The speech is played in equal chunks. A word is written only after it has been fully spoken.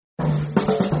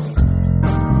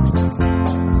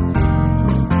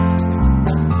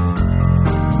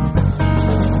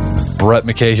Brett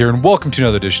McKay here, and welcome to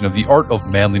another edition of the Art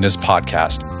of Manliness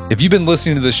podcast. If you've been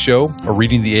listening to this show or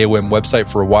reading the AOM website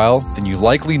for a while, then you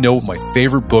likely know what my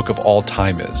favorite book of all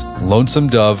time is, Lonesome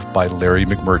Dove by Larry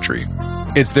McMurtry.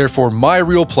 It's therefore my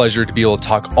real pleasure to be able to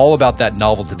talk all about that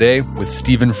novel today with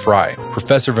Stephen Fry,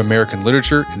 professor of American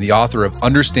literature and the author of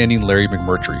Understanding Larry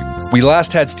McMurtry. We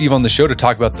last had Steve on the show to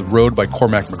talk about The Road by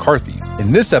Cormac McCarthy.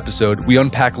 In this episode, we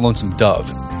unpack Lonesome Dove,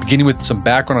 beginning with some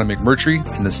background on McMurtry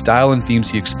and the style and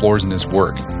themes he explores in his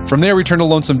work. From there, we turn to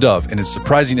Lonesome Dove and its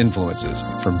surprising influences,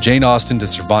 from Jane Austen to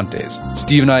Cervantes.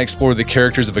 Steve and I explore the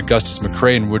characters of Augustus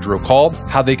McCrae and Woodrow Call,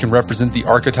 how they can represent the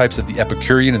archetypes of the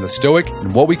Epicurean and the Stoic,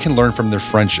 and what we can learn from their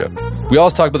friendship. We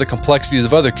also talk about the complexities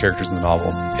of other characters in the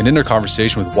novel, and end our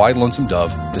conversation with why Lonesome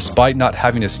Dove, despite not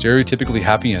having a stereotypically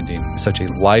happy ending, is such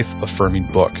a life-affirming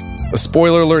book. A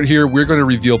spoiler alert here, we're going to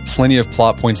reveal plenty of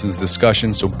plot points in this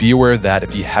discussion, so be aware of that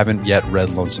if you haven't yet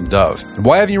read Lonesome Dove. And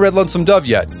why haven't you read Lonesome Dove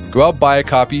yet? Go out, buy a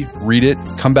copy, read it,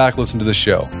 come back, listen to the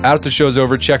show. After the show's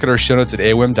over, check out our show notes at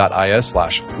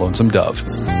aom.is/Lonesome Dove.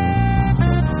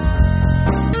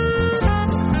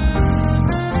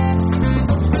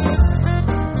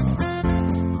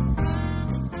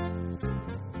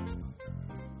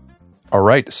 All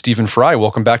right, Stephen Fry,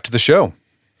 welcome back to the show.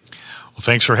 Well,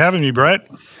 thanks for having me, Brett.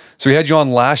 So we had you on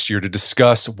last year to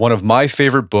discuss one of my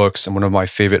favorite books and one of my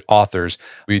favorite authors.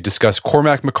 We discussed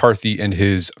Cormac McCarthy and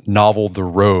his novel, The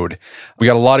Road. We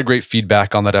got a lot of great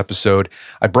feedback on that episode.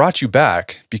 I brought you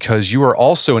back because you are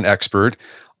also an expert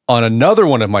on another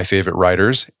one of my favorite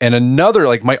writers and another,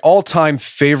 like my all-time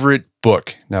favorite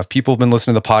book. Now, if people have been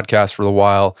listening to the podcast for a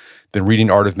while, been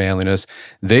reading Art of Manliness,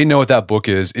 they know what that book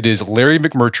is. It is Larry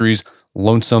McMurtry's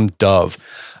Lonesome Dove.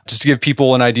 Just to give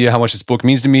people an idea how much this book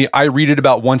means to me, I read it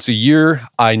about once a year.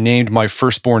 I named my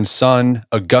firstborn son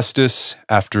Augustus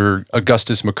after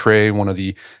Augustus McCrae, one of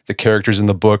the characters in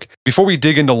the book. Before we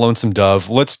dig into Lonesome Dove,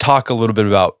 let's talk a little bit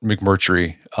about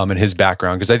McMurtry and his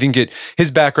background, because I think his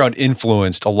background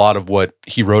influenced a lot of what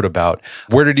he wrote about.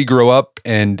 Where did he grow up,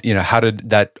 and how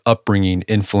did that upbringing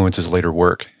influence his later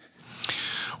work?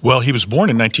 Well, he was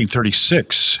born in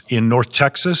 1936 in North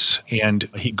Texas, and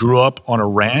he grew up on a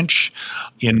ranch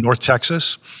in North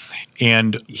Texas.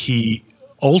 And he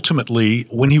ultimately,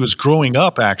 when he was growing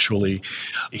up, actually,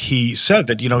 he said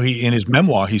that, in his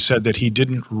memoir, he said that he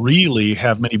didn't really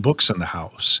have many books in the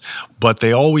house, but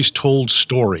they always told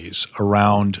stories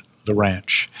around the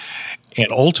ranch. And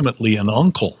ultimately, an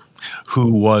uncle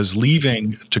who was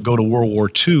leaving to go to World War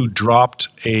II dropped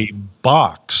a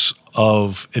box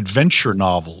of adventure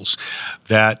novels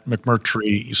that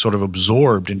McMurtry sort of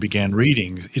absorbed and began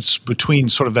reading. It's between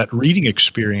sort of that reading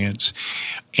experience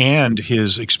and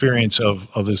his experience of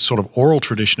this sort of oral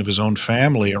tradition of his own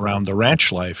family around the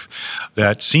ranch life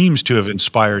that seems to have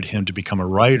inspired him to become a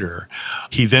writer.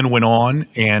 He then went on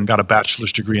and got a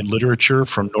bachelor's degree in literature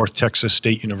from North Texas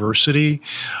State University.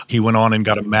 He went on and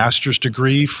got a master's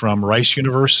degree from Rice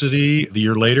University the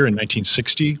year later in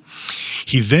 1960.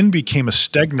 He then became a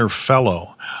Stegner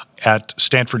Fellow at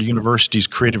Stanford University's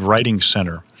Creative Writing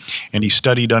Center. And he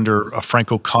studied under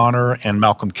Frank O'Connor and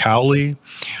Malcolm Cowley.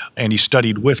 And he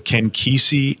studied with Ken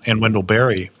Kesey and Wendell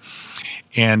Berry.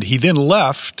 And he then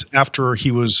left after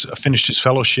he was finished his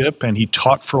fellowship, and he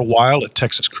taught for a while at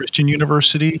Texas Christian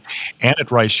University and at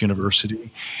Rice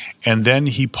University. And then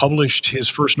he published his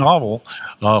first novel,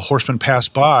 Horsemen Pass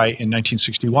By, in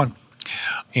 1961.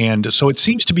 And so it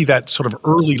seems to be that sort of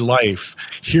early life,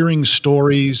 hearing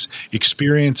stories,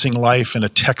 experiencing life in a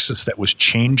Texas that was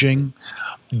changing,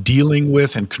 dealing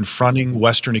with and confronting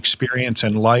Western experience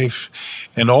and life,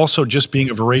 and also just being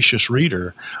a voracious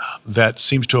reader that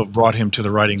seems to have brought him to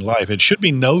the writing life. It should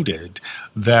be noted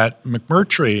that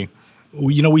McMurtry,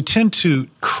 we tend to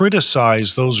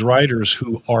criticize those writers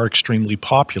who are extremely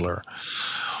popular.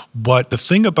 But the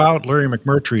thing about Larry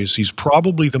McMurtry is he's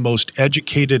probably the most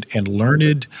educated and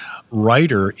learned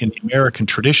writer in the American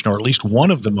tradition, or at least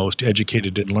one of the most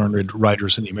educated and learned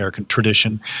writers in the American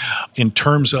tradition in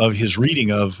terms of his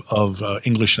reading of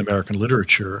English and American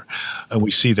literature. And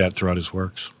we see that throughout his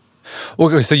works. Well,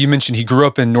 okay, so you mentioned he grew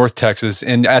up in North Texas,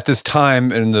 and at this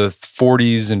time in the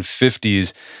 40s and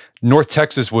 50s, North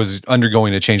Texas was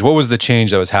undergoing a change. What was the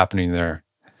change that was happening there?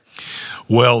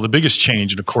 Well, the biggest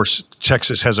change, and of course,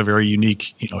 Texas has a very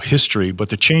unique, history, but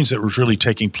the change that was really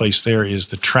taking place there is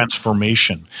the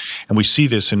transformation. And we see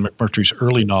this in McMurtry's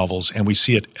early novels, and we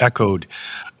see it echoed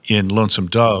in Lonesome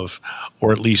Dove,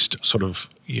 or at least sort of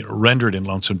rendered in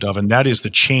Lonesome Dove, and that is the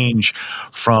change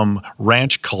from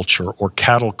ranch culture or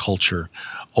cattle culture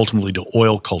ultimately to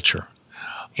oil culture.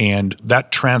 And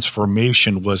that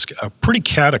transformation was pretty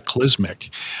cataclysmic.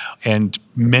 And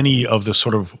many of the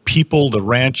sort of people, the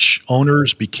ranch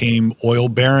owners, became oil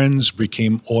barons,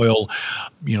 became oil,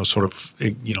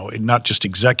 not just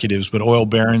executives, but oil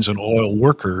barons and oil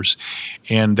workers.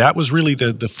 And that was really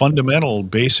the fundamental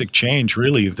basic change,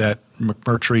 really, that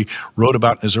McMurtry wrote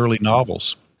about in his early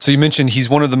novels. So you mentioned he's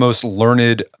one of the most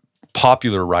learned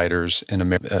popular writers in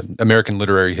American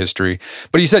literary history.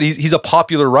 But he said he's a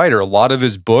popular writer. A lot of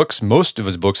his books, most of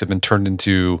his books have been turned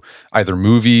into either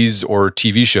movies or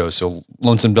TV shows. So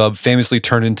Lonesome Dove famously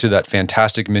turned into that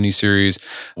fantastic miniseries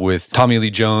with Tommy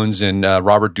Lee Jones and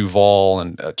Robert Duvall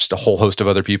and just a whole host of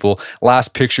other people.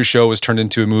 Last Picture Show was turned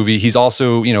into a movie. He's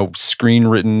also,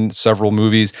 screenwritten several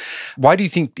movies. Why do you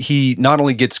think he not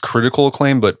only gets critical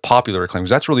acclaim, but popular acclaim? Because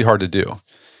that's really hard to do.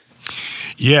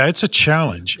 Yeah, it's a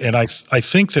challenge. And I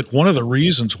think that one of the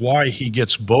reasons why he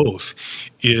gets both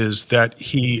is that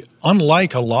he,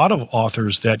 unlike a lot of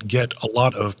authors that get a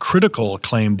lot of critical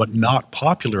acclaim but not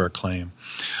popular acclaim,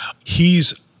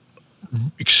 he's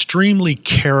extremely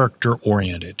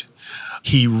character-oriented.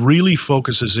 He really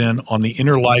focuses in on the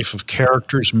inner life of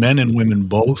characters, men and women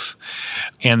both,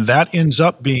 and that ends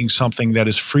up being something that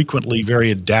is frequently very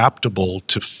adaptable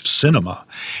to cinema.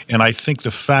 And I think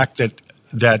the fact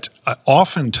that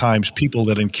oftentimes people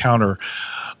that encounter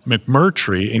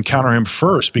McMurtry encounter him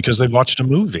first because they've watched a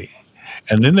movie,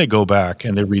 and then they go back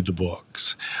and they read the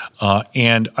books.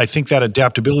 And I think that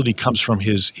adaptability comes from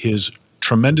his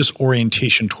tremendous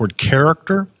orientation toward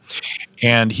character,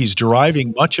 and he's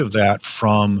deriving much of that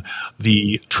from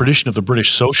the tradition of the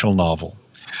British social novel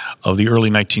of the early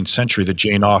 19th century, the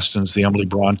Jane Austens, the Emily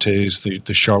Brontes,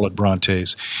 the Charlotte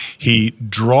Brontes. He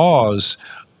draws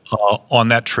on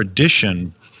that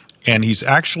tradition, and he's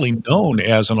actually known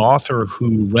as an author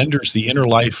who renders the inner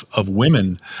life of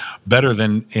women better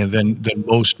than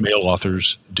most male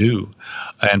authors do.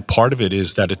 And part of it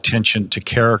is that attention to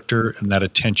character and that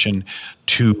attention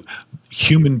to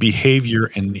human behavior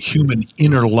and human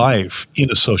inner life in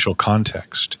a social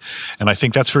context. And I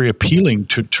think that's very appealing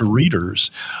to readers.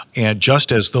 And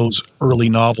just as those early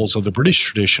novels of the British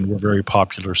tradition were very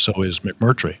popular, so is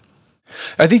McMurtry.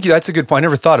 I think that's a good point. I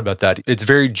never thought about that. It's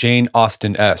very Jane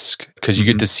Austen-esque because you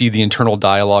get to see the internal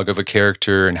dialogue of a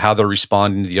character and how they're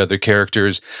responding to the other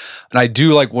characters. And I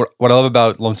do like what I love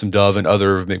about Lonesome Dove and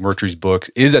other of McMurtry's books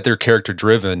is that they're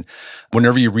character-driven.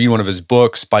 Whenever you read one of his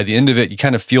books, by the end of it, you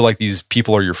kind of feel like these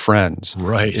people are your friends.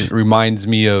 Right. It reminds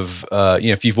me of,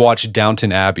 if you've watched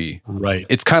Downton Abbey. Right.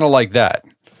 It's kind of like that.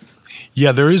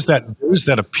 Yeah, there is that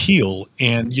appeal.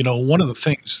 And, one of the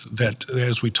things that,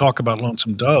 as we talk about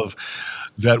Lonesome Dove,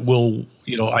 that we'll,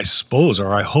 I suppose,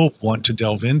 or I hope, want to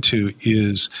delve into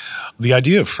is the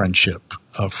idea of friendship.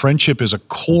 Friendship is a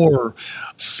core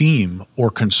theme or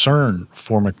concern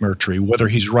for McMurtry, whether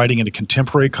he's writing in a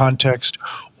contemporary context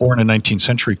or in a 19th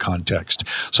century context.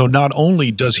 So not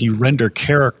only does he render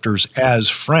characters as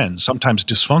friends, sometimes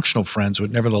dysfunctional friends,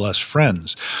 but nevertheless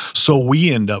friends, so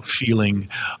we end up feeling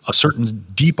a certain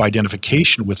deep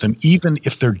identification with them, even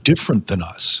if they're different than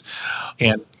us.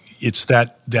 And it's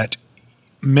that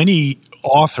many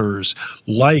authors,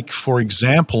 like, for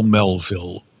example,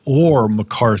 Melville or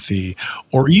McCarthy,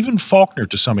 or even Faulkner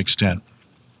to some extent,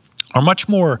 are much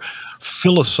more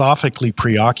philosophically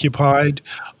preoccupied.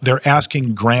 They're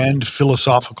asking grand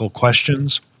philosophical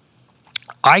questions.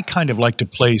 I kind of like to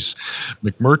place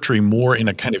McMurtry more in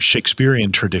a kind of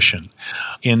Shakespearean tradition,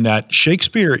 in that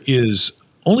Shakespeare is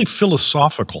only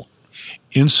philosophical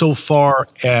insofar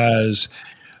as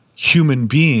human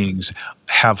beings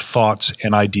have thoughts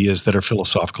and ideas that are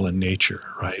philosophical in nature,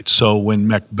 right? So when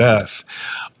Macbeth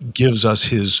gives us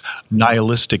his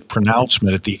nihilistic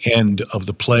pronouncement at the end of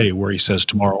the play, where he says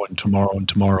tomorrow and tomorrow and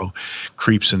tomorrow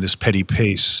creeps in this petty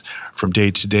pace from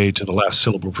day to day to the last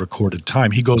syllable of recorded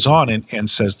time, he goes on and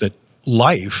says that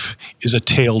life is a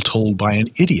tale told by an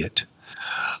idiot,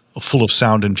 full of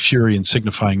sound and fury and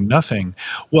signifying nothing.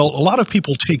 Well, a lot of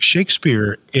people take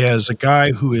Shakespeare as a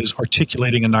guy who is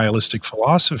articulating a nihilistic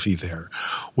philosophy there.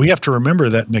 We have to remember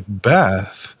that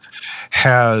Macbeth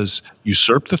has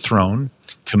usurped the throne,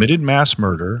 committed mass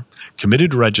murder,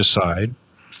 committed regicide,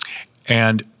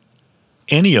 and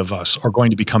any of us are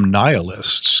going to become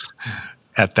nihilists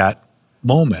at that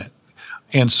moment.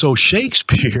 And so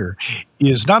Shakespeare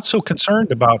is not so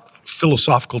concerned about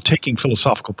taking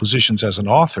philosophical positions as an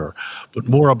author, but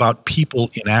more about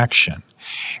people in action.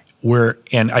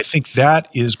 And I think that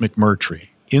is McMurtry.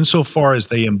 Insofar as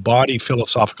they embody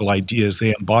philosophical ideas,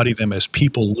 they embody them as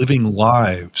people living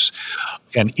lives,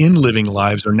 and in living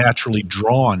lives are naturally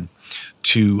drawn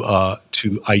to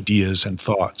ideas and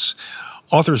thoughts.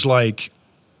 Authors like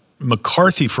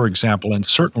McCarthy, for example, and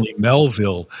certainly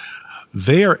Melville,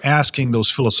 they are asking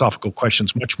those philosophical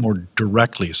questions much more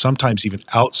directly, sometimes even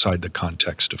outside the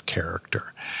context of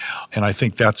character. And I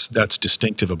think that's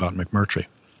distinctive about McMurtry.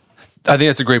 I think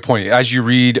that's a great point. As you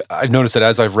read, I've noticed that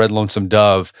as I've read Lonesome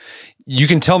Dove, you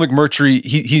can tell McMurtry,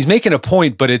 he's making a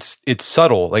point, but it's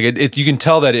subtle. Like you can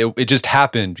tell that it just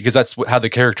happened because that's how the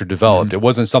character developed. Mm-hmm. It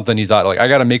wasn't something he thought, like, I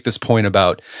got to make this point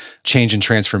about change and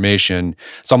transformation.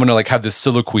 So I'm going to like have this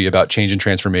soliloquy about change and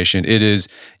transformation. It is,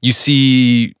 you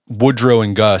see Woodrow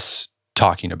and Gus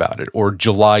talking about it, or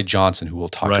July Johnson, who we'll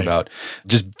talk about,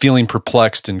 just feeling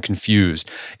perplexed and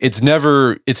confused. It's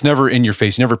never in your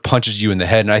face, never punches you in the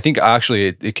head. And I think actually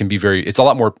it can be it's a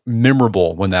lot more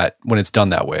memorable when it's done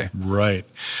that way. Right.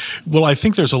 Well, I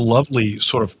think there's a lovely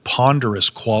sort of ponderous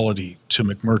quality to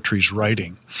McMurtry's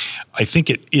writing. I think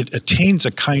it attains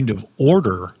a kind of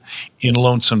order in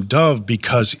Lonesome Dove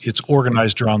because it's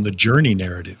organized around the journey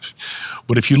narrative.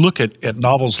 But if you look at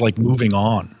novels like Moving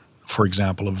On, for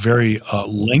example, a very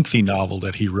lengthy novel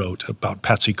that he wrote about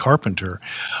Patsy Carpenter,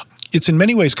 it's in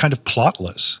many ways kind of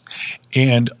plotless.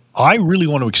 And I really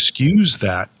want to excuse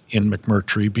that in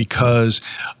McMurtry because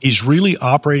he's really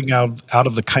operating out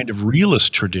of the kind of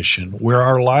realist tradition where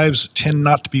our lives tend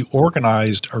not to be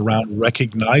organized around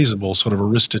recognizable sort of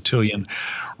Aristotelian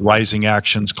rising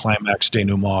actions, climax,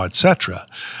 denouement, etc.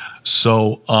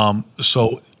 So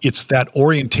it's that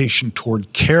orientation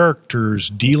toward characters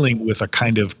dealing with a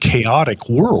kind of chaotic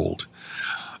world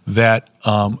that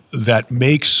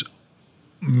makes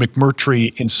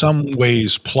McMurtry in some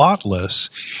ways plotless,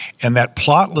 and that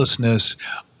plotlessness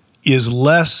is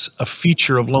less a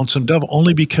feature of Lonesome Dove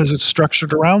only because it's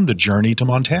structured around the journey to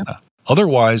Montana.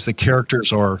 Otherwise, the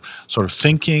characters are sort of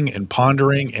thinking and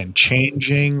pondering and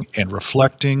changing and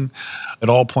reflecting at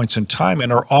all points in time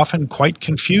and are often quite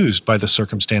confused by the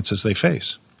circumstances they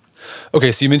face.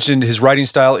 Okay, so you mentioned his writing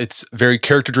style. It's very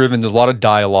character-driven. There's a lot of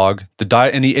dialogue.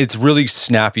 It's really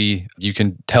snappy. You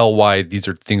can tell why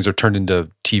things are turned into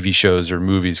TV shows or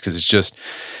movies because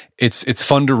it's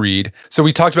fun to read. So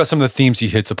we talked about some of the themes he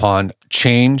hits upon: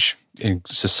 change in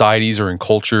societies or in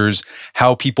cultures,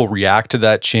 how people react to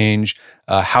that change,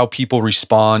 how people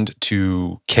respond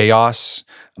to chaos,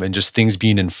 and just things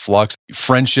being in flux.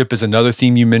 Friendship is another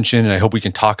theme you mentioned, and I hope we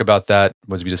can talk about that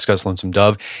as we discuss Lonesome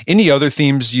Dove. Any other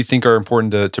themes you think are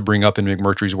important to bring up in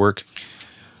McMurtry's work?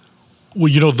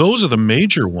 Well, those are the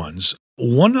major ones.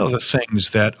 One of the things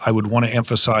that I would want to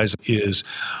emphasize is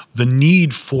the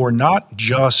need for not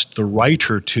just the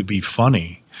writer to be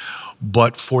funny,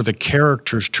 but for the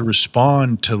characters to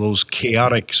respond to those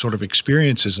chaotic sort of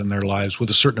experiences in their lives with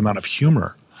a certain amount of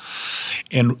humor.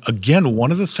 And again,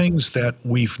 one of the things that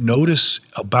we've noticed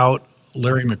about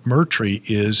Larry McMurtry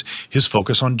is his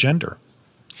focus on gender.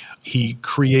 He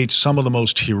creates some of the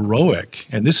most heroic,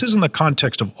 and this is in the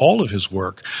context of all of his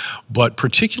work, but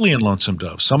particularly in Lonesome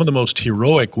Dove, some of the most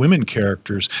heroic women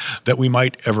characters that we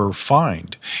might ever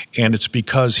find. And it's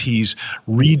because he's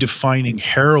redefining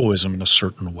heroism in a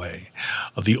certain way.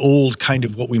 The old kind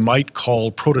of what we might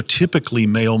call prototypically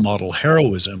male model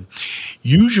heroism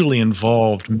usually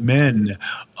involved men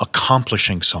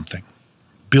accomplishing something,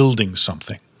 building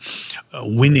something,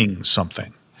 winning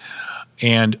something.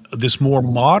 And this more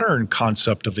modern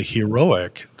concept of the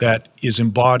heroic that is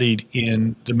embodied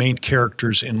in the main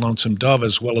characters in Lonesome Dove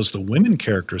as well as the women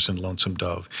characters in Lonesome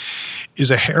Dove is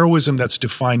a heroism that's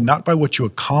defined not by what you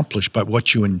accomplish, but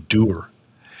what you endure.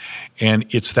 And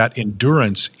it's that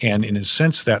endurance and, in a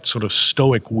sense, that sort of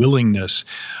stoic willingness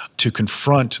to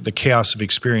confront the chaos of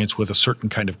experience with a certain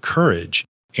kind of courage.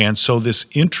 And so this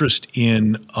interest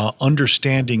in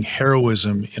understanding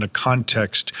heroism in a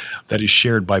context that is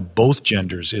shared by both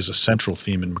genders is a central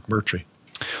theme in McMurtry.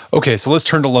 Okay, so let's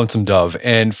turn to Lonesome Dove.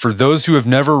 And for those who have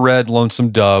never read Lonesome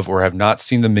Dove or have not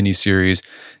seen the miniseries,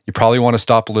 you probably want to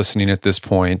stop listening at this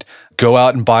point. Go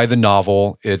out and buy the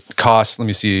novel. It costs, let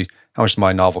me see, how much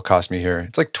my novel cost me here?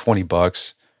 It's like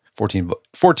 $20.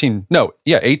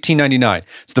 $18.99.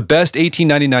 It's the best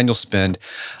 $18.99 you'll spend.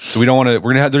 So we don't want to,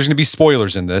 there's going to be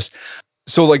spoilers in this.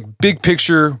 So like big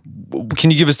picture,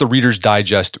 can you give us the Reader's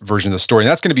Digest version of the story?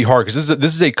 And that's going to be hard because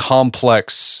this is a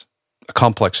complex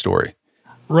story.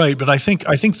 Right, but I think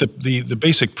the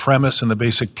basic premise and the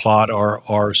basic plot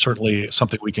are certainly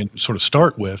something we can sort of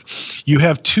start with. You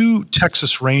have two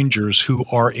Texas Rangers who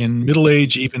are in middle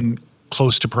age, even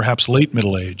close to perhaps late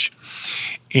middle age.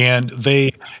 And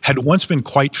they had once been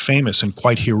quite famous and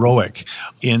quite heroic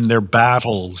in their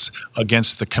battles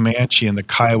against the Comanche and the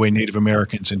Kiowa Native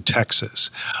Americans in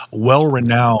Texas.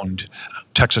 Well-renowned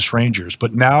Texas Rangers,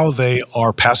 but now they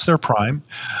are past their prime.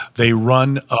 They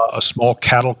run a small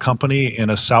cattle company in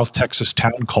a South Texas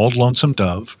town called Lonesome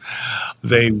Dove.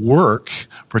 They work,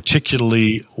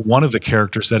 particularly one of the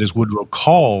characters, that is Woodrow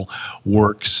Call,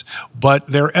 works, but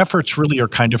their efforts really are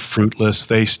kind of fruitless.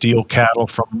 They steal cattle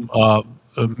from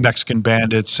Mexican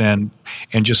bandits and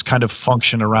just kind of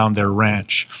function around their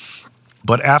ranch.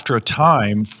 But after a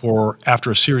time, after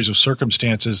a series of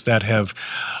circumstances that have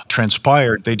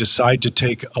transpired, they decide to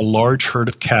take a large herd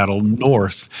of cattle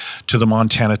north to the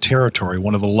Montana Territory,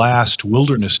 one of the last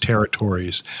wilderness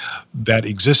territories that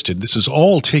existed. This is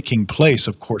all taking place,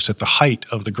 of course, at the height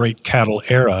of the great cattle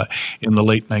era in the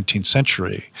late 19th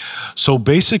century. So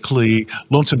basically,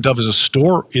 Lonesome Dove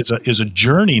is a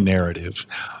journey narrative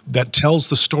that tells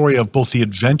the story of both the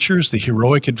adventures, the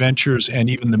heroic adventures, and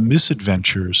even the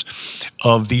misadventures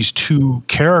of these two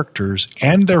characters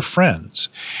and their friends.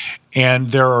 And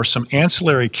there are some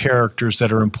ancillary characters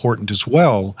that are important as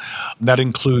well. That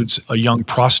includes a young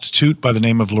prostitute by the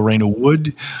name of Lorena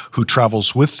Wood, who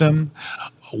travels with them.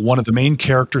 One of the main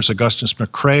characters, Augustus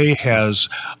McCrae,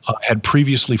 had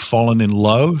previously fallen in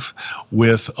love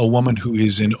with a woman who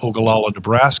is in Ogallala,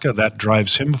 Nebraska. That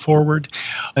drives him forward.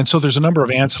 And so there's a number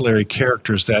of ancillary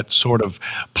characters that sort of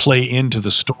play into the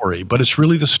story. But it's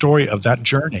really the story of that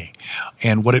journey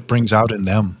and what it brings out in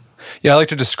them. Yeah, I like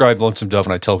to describe Lonesome Dove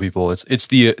when I tell people it's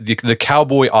the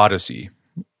cowboy odyssey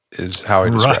is how I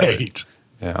describe it.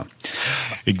 Yeah.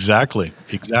 Exactly.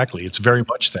 It's very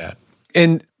much that.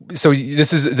 And so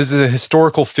this is a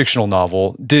historical fictional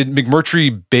novel. Did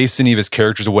McMurtry base any of his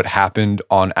characters of what happened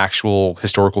on actual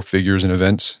historical figures and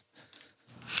events?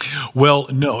 Well,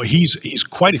 no. He's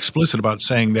quite explicit about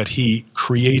saying that he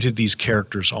created these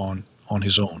characters on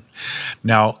his own.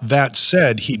 Now, that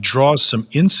said, he draws some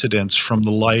incidents from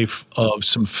the life of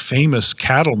some famous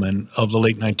cattlemen of the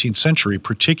late 19th century,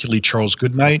 particularly Charles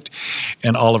Goodnight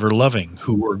and Oliver Loving,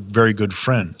 who were very good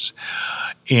friends.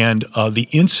 And the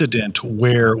incident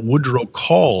where Woodrow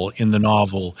Call in the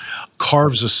novel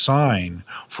carves a sign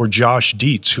for Josh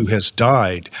Dietz, who has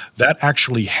died, that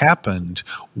actually happened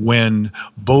when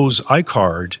Bose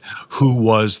Icard, who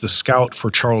was the scout for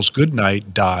Charles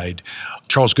Goodnight, died.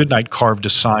 Charles Goodnight carved a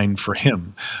sign for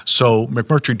him. So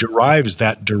McMurtry derives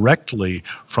that directly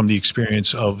from the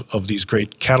experience of these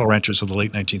great cattle ranchers of the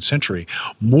late 19th century.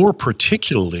 More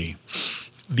particularly,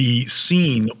 the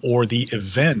scene or the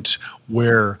event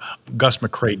where Gus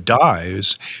McCrae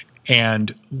dies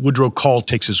and Woodrow Call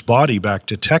takes his body back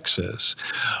to Texas,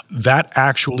 that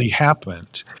actually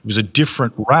happened. It was a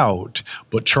different route,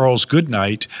 but Charles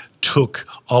Goodnight took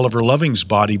Oliver Loving's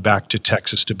body back to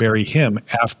Texas to bury him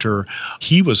after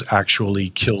he was actually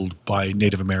killed by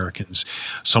Native Americans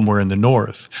somewhere in the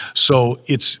north. So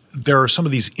there are some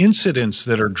of these incidents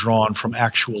that are drawn from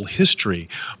actual history,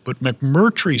 but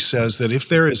McMurtry says that if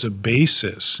there is a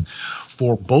basis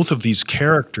for both of these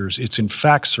characters, it's in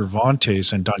fact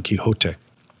Cervantes and Don Quixote.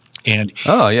 And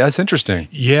oh, yeah, that's interesting.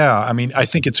 Yeah, I mean, I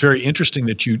think it's very interesting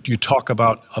that you talk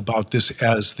about this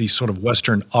as the sort of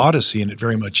Western Odyssey, and it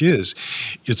very much is.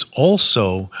 It's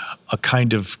also a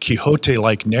kind of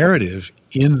Quixote-like narrative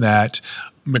in that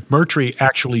McMurtry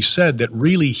actually said that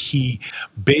really he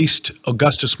based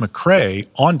Augustus McCrae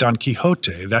on Don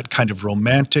Quixote, that kind of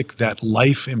romantic, that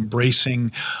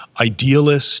life-embracing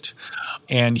idealist.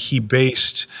 And he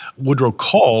based Woodrow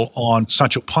Call on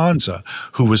Sancho Panza,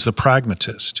 who was the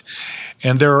pragmatist.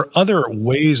 And there are other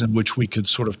ways in which we could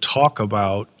sort of talk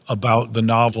about the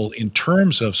novel in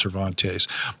terms of Cervantes,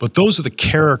 but those are the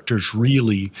characters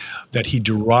really that he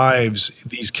derives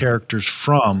these characters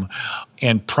from,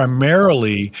 and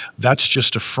primarily that's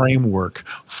just a framework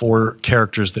for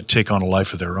characters that take on a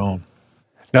life of their own.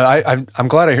 No, I'm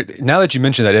glad I heard. Now that you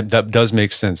mentioned that, that does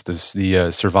make sense. The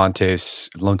Cervantes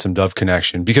Lonesome Dove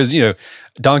connection, because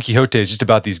Don Quixote is just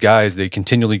about these guys. They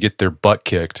continually get their butt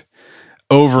kicked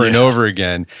over and over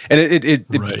again, and it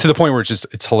right. To the point where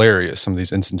it's hilarious. Some of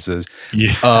these instances.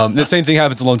 Yeah. The same thing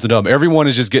happens in Lonesome Dove. Everyone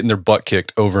is just getting their butt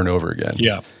kicked over and over again.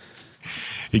 Yeah.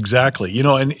 Exactly.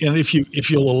 And if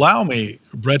you'll allow me,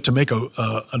 Brett, to make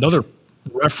another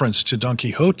reference to Don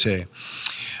Quixote.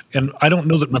 And I don't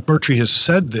know that McMurtry has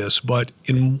said this, but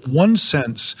in one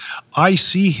sense, I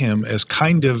see him as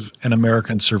kind of an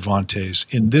American Cervantes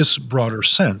in this broader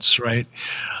sense, right?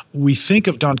 We think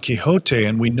of Don Quixote,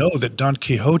 and we know that Don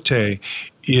Quixote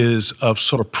is a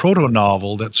sort of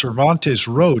proto-novel that Cervantes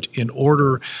wrote in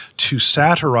order to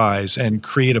satirize and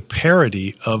create a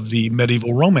parody of the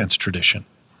medieval romance tradition.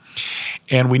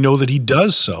 And we know that he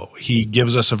does so. He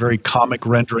gives us a very comic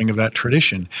rendering of that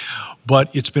tradition.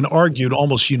 But it's been argued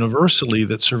almost universally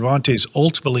that Cervantes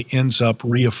ultimately ends up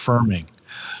reaffirming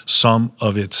some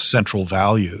of its central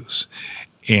values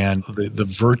and the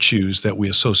virtues that we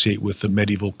associate with the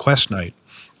medieval quest knight.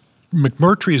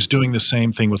 McMurtry is doing the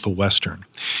same thing with the Western.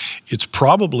 It's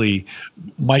probably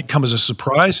might come as a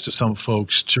surprise to some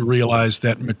folks to realize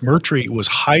that McMurtry was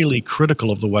highly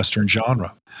critical of the Western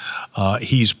genre.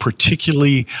 He's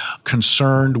particularly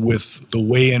concerned with the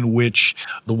way in which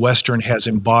the Western has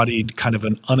embodied kind of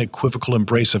an unequivocal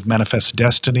embrace of manifest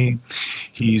destiny.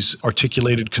 He's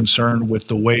articulated concern with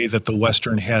the way that the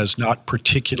Western has not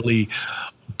particularly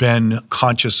been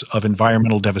conscious of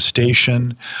environmental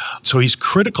devastation. So he's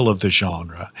critical of the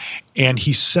genre. And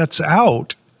he sets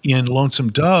out in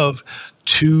Lonesome Dove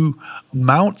to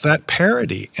mount that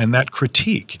parody and that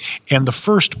critique. And the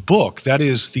first book, that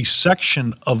is the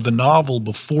section of the novel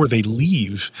before they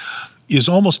leave, is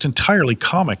almost entirely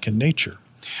comic in nature.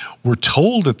 We're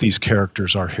told that these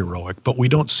characters are heroic, but we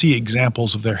don't see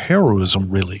examples of their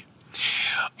heroism really.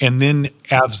 And then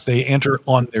as they enter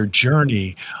on their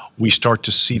journey, we start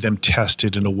to see them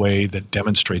tested in a way that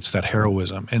demonstrates that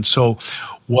heroism. And so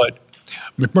what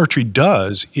McMurtry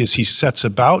does is he sets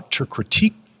about to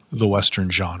critique the Western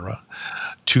genre,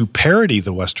 to parody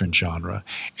the Western genre,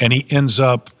 and he ends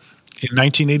up in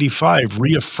 1985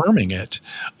 reaffirming it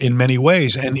in many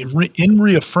ways, and in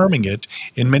reaffirming it,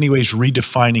 in many ways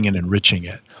redefining and enriching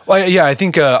it. Well, yeah, I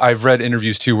think I've read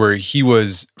interviews too where he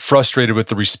was frustrated with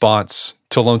the response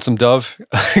to Lonesome Dove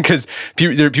because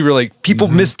people were like, people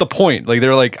missed the point. Like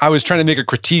they're like, I was trying to make a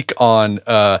critique on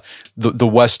the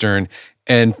Western,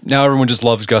 and now everyone just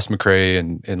loves Gus McCrae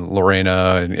and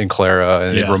Lorena and Clara,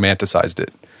 and they romanticized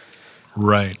it.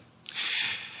 Right.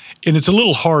 And it's a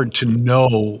little hard to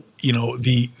know,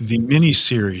 the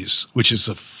miniseries, which is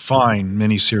a fine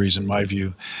miniseries in my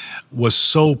view, was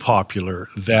so popular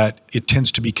that it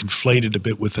tends to be conflated a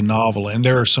bit with the novel. And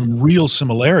there are some real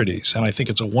similarities, and I think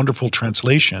it's a wonderful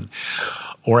translation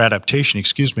or adaptation,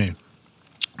 excuse me.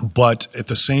 But at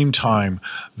the same time,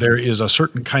 there is a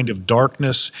certain kind of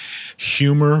darkness,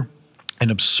 humor, and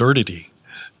absurdity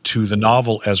to the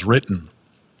novel as written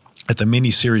that the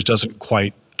miniseries doesn't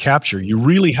quite capture. You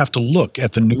really have to look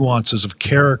at the nuances of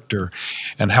character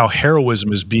and how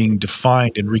heroism is being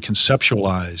defined and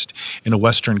reconceptualized in a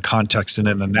Western context and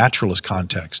in a naturalist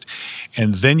context.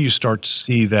 And then you start to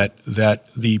see that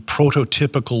the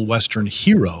prototypical Western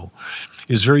hero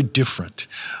is very different.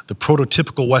 The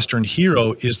prototypical Western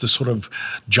hero is the sort of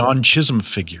John Chisholm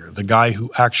figure, the guy who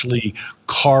actually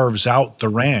carves out the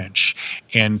ranch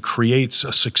and creates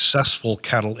a successful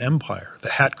cattle empire. The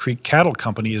Hat Creek Cattle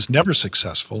Company is never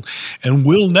successful and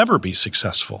will never be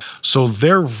successful. So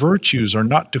their virtues are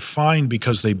not defined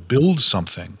because they build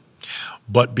something,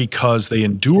 but because they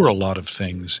endure a lot of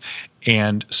things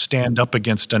and stand up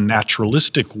against a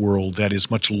naturalistic world that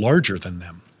is much larger than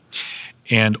them.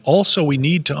 And also we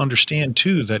need to understand,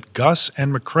 too, that Gus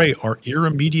and McCrae are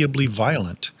irremediably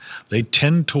violent. They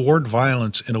tend toward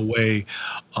violence in a way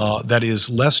that is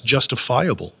less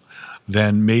justifiable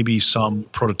than maybe some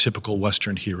prototypical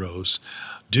Western heroes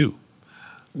do.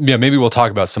 Yeah, maybe we'll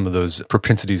talk about some of those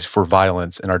propensities for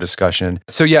violence in our discussion.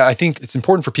 So yeah, I think it's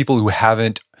important for people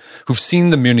who've seen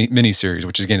the miniseries,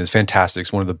 which again is fantastic.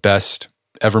 It's one of the best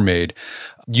ever made.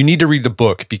 You need to read the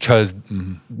book because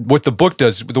what the book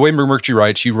does, the way McMurtry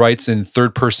writes, he writes in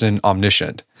third person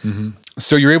omniscient.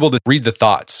 So you're able to read the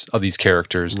thoughts of these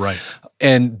characters. Right.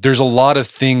 And there's a lot of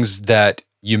things that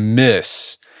you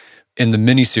miss in the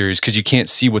miniseries because you can't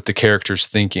see what the character's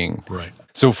thinking. Right.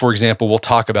 So, for example, we'll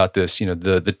talk about this,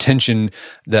 the tension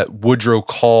that Woodrow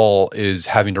Call is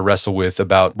having to wrestle with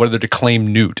about whether to claim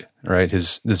Newt, right?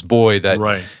 This boy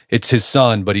that it's his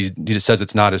son, but he says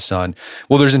it's not his son.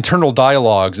 Well, there's internal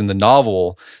dialogues in the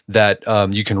novel that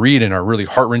you can read and are really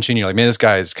heart-wrenching. You're like, man, this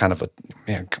guy is kind of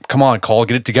come on, Call,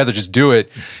 get it together, just do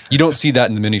it. You don't see that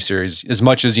in the miniseries as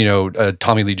much as,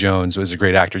 Tommy Lee Jones was a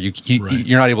great actor.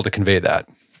 You're not able to convey that.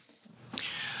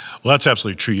 Well, that's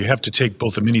absolutely true. You have to take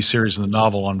both the miniseries and the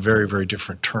novel on very, very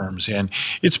different terms. And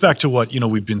it's back to what,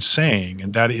 we've been saying,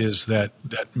 and that is that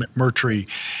McMurtry,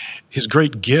 his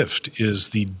great gift is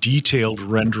the detailed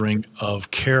rendering of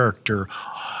character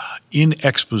in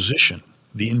exposition,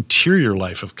 the interior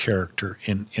life of character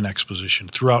in exposition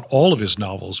throughout all of his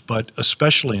novels, but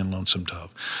especially in Lonesome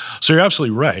Dove. So you're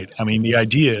absolutely right. I mean, the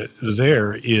idea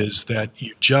there is that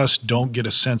you just don't get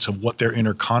a sense of what their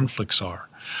inner conflicts are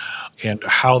and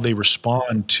how they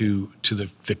respond to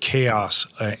the chaos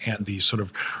and the sort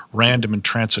of random and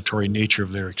transitory nature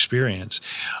of their experience.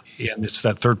 And it's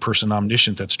that third person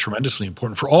omniscient that's tremendously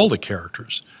important for all the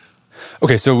characters.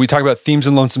 Okay, so we talk about themes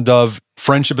in Lonesome Dove.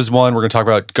 Friendship is one. We're going to talk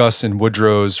about Gus and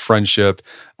Woodrow's friendship.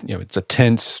 It's a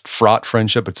tense, fraught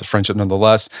friendship. It's a friendship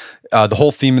nonetheless. The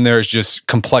whole theme in there is just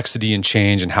complexity and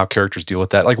change and how characters deal with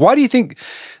that. Like, why do you think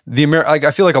I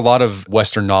feel like a lot of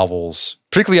Western novels,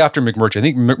 particularly after McMurtry, I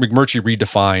think McMurtry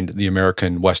redefined the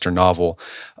American Western novel.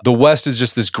 The West is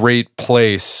just this great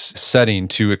place, setting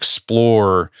to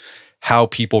explore how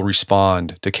people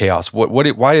respond to chaos.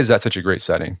 Why is that such a great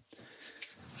setting?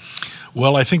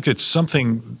 Well, I think that's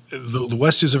something, the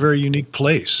West is a very unique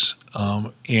place.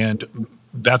 And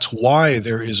that's why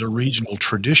there is a regional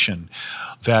tradition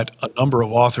that a number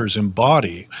of authors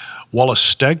embody. Wallace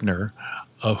Stegner,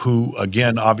 who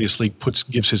again obviously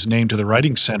gives his name to the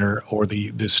Writing Center or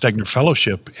the Stegner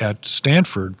Fellowship at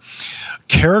Stanford,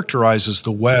 characterizes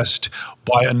the West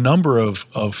by a number of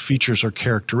features or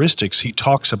characteristics. He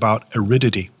talks about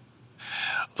aridity,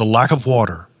 the lack of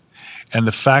water, and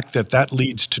the fact that that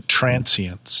leads to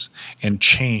transience and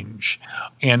change.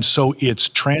 And so it's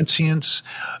transience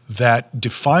that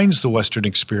defines the Western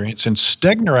experience. And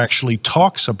Stegner actually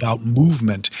talks about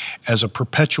movement as a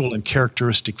perpetual and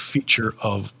characteristic feature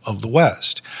of the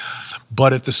West.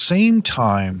 But at the same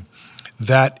time,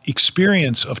 that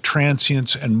experience of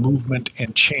transience and movement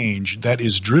and change that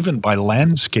is driven by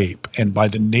landscape and by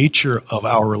the nature of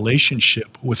our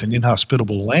relationship with an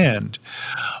inhospitable land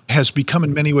has become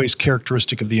in many ways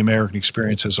characteristic of the American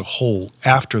experience as a whole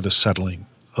after the settling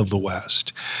of the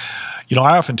West.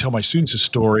 I often tell my students a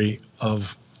story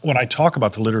of when I talk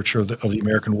about the literature of the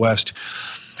American West.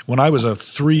 When I was a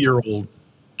 3-year-old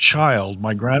child,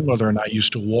 my grandmother and I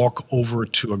used to walk over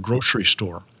to a grocery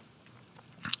store.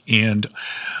 And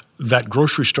that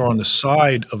grocery store on the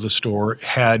side of the store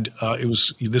had,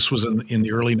 this was in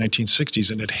the early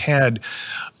 1960s, and it had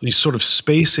these sort of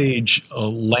space-age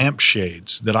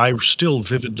lampshades that I still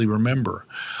vividly remember.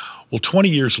 Well, 20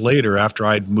 years later, after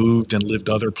I'd moved and lived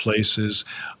other places,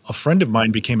 a friend of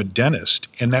mine became a dentist,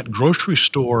 and that grocery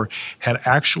store had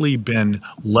actually been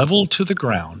leveled to the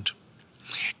ground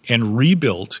and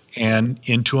rebuilt and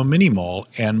into a mini mall,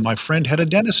 and my friend had a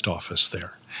dentist office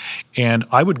there. And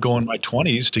I would go in my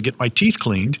 20s to get my teeth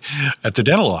cleaned at the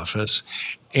dental office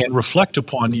and reflect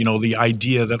upon, the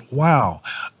idea that, wow,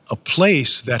 a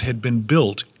place that had been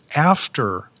built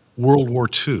after World War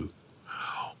II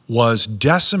was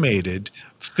decimated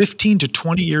 15 to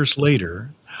 20 years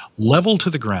later, leveled to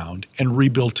the ground, and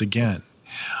rebuilt again.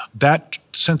 That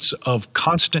sense of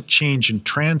constant change and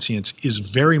transience is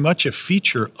very much a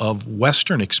feature of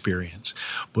Western experience,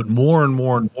 but more and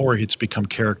more and more it's become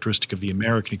characteristic of the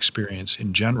American experience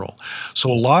in general.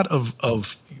 So a lot of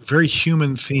very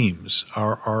human themes,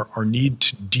 our need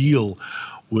to deal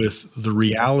with the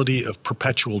reality of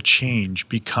perpetual change,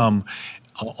 become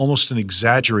almost an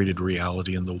exaggerated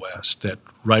reality in the West that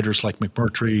writers like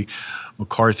McMurtry,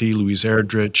 McCarthy, Louise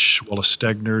Erdrich, Wallace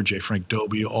Stegner, J. Frank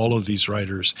Dobie, all of these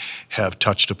writers have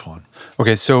touched upon.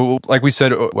 Okay, so like we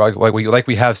said, like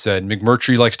we have said,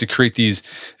 McMurtry likes to create these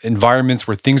environments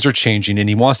where things are changing, and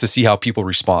he wants to see how people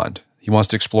respond. He wants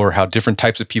to explore how different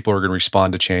types of people are going to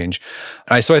respond to change.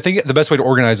 So I think the best way to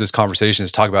organize this conversation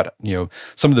is talk about,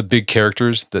 some of the big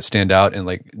characters that stand out and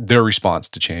like their response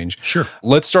to change. Sure.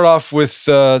 Let's start off with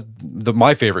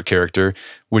my favorite character,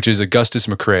 which is Augustus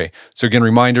McCrae. So again,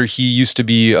 reminder, he used to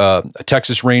be a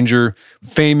Texas Ranger,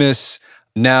 famous.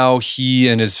 Now he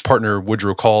and his partner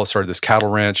Woodrow Call started this cattle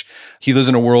ranch. He lives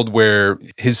in a world where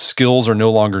his skills are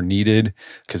no longer needed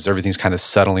because everything's kind of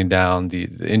settling down. The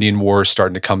Indian War is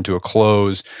starting to come to a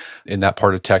close in that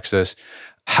part of Texas.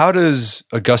 How does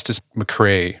Augustus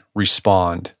McCrae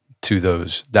respond to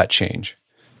that change?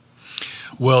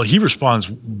 Well, he responds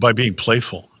by being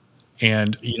playful.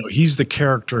 And, he's the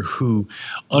character who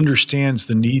understands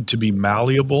the need to be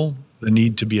malleable, the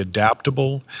need to be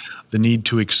adaptable, the need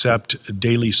to accept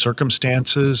daily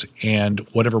circumstances and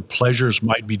whatever pleasures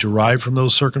might be derived from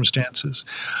those circumstances.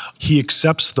 He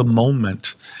accepts the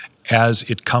moment as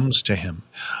it comes to him.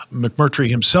 McMurtry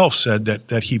himself said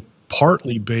that he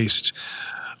partly based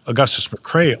Augustus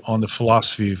McCrae on the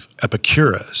philosophy of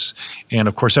Epicurus. And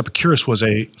of course, Epicurus was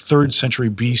a 3rd century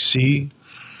BC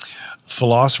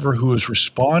philosopher who was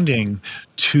responding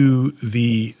to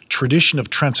the tradition of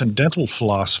transcendental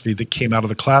philosophy that came out of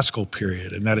the classical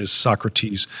period, and that is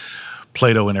Socrates,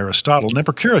 Plato, and Aristotle. And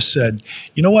Epicurus said,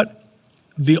 you know what?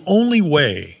 The only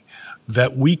way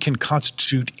that we can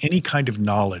constitute any kind of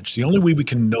knowledge, the only way we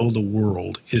can know the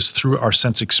world is through our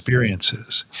sense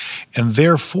experiences. And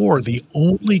therefore, the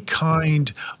only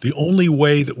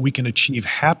way that we can achieve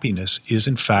happiness is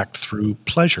in fact through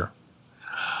pleasure.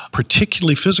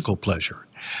 particularly physical pleasure.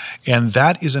 And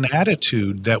that is an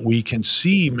attitude that we can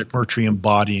see McMurtry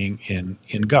embodying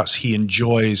in Gus. He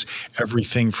enjoys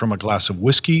everything from a glass of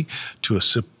whiskey to a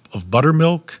sip of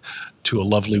buttermilk to a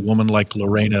lovely woman like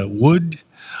Lorena Wood.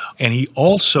 And he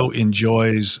also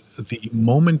enjoys the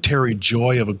momentary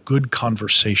joy of a good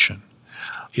conversation.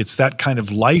 It's that kind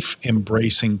of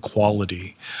life-embracing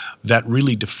quality that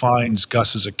really defines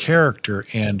Gus as a character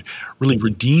and really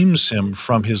redeems him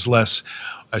from his less,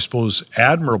 I suppose,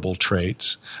 admirable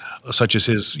traits, such as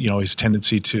his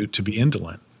tendency to be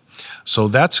indolent. So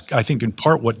that's, I think, in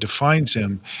part what defines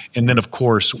him. And then, of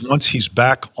course, once he's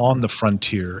back on the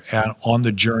frontier and on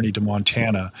the journey to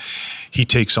Montana, he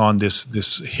takes on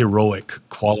this heroic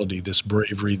quality, this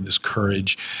bravery, this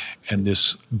courage, and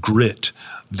this grit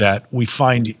that we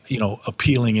find,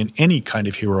 appealing in any kind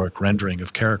of heroic rendering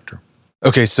of character.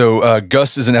 Okay, so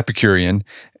Gus is an Epicurean,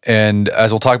 and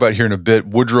as we'll talk about here in a bit,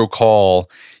 Woodrow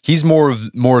Call, he's more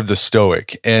of the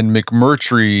Stoic, and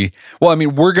McMurtry. Well, I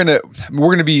mean, we're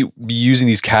gonna be using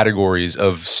these categories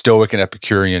of Stoic and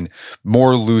Epicurean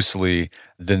more loosely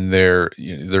than their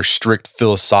strict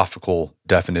philosophical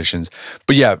definitions.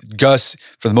 But yeah, Gus,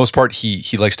 for the most part,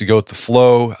 he likes to go with the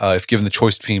flow. If given the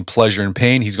choice between pleasure and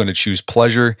pain, he's going to choose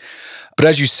pleasure. But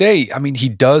as you say, I mean, he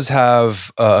does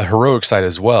have a heroic side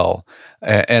as well.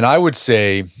 And I would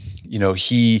say,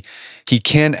 he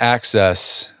can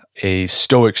access a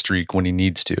Stoic streak when he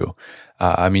needs to.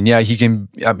 He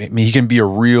can be a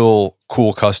real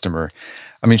cool customer.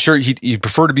 I mean, sure, he'd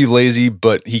prefer to be lazy,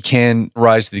 but he can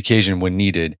rise to the occasion when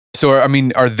needed. So, I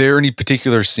mean, are there any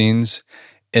particular scenes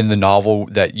in the novel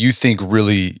that you think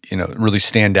really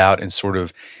stand out and sort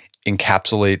of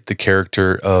encapsulate the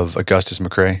character of Augustus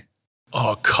McCrae?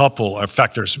 A couple. In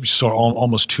fact, there's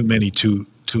almost too many to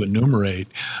enumerate.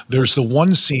 There's the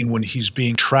one scene when he's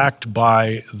being tracked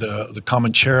by the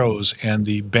Comancheros and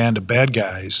the band of bad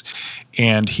guys,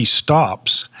 and he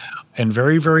stops and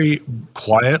very, very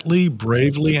quietly,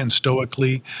 bravely, and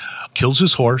stoically kills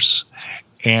his horse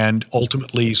and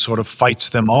ultimately sort of fights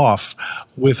them off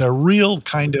with a real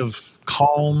kind of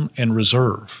calm and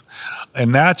reserve.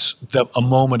 And that's a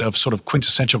moment of sort of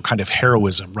quintessential kind of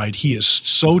heroism, right? He is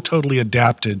so totally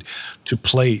adapted to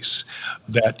place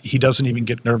that he doesn't even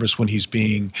get nervous when he's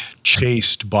being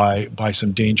chased by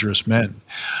some dangerous men.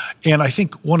 And I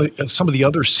think some of the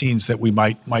other scenes that we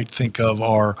might think of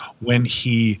are when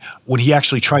he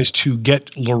actually tries to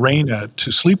get Lorena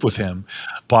to sleep with him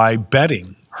by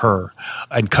betting her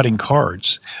and cutting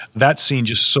cards. That scene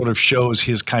just sort of shows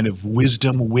his kind of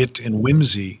wisdom, wit, and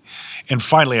whimsy. And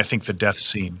finally, I think the death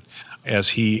scene, as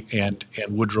he and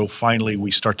Woodrow finally,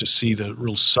 we start to see the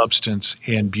real substance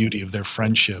and beauty of their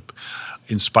friendship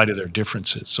in spite of their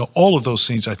differences. So all of those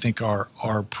scenes, I think, are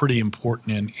pretty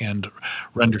important and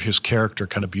render his character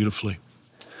kind of beautifully.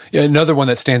 Yeah, another one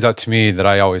that stands out to me that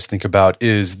I always think about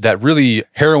is that really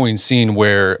harrowing scene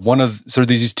where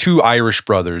these two Irish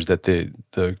brothers that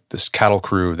this cattle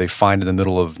crew they find in the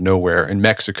middle of nowhere in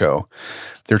Mexico.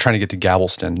 They're trying to get to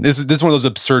Galveston. This is one of those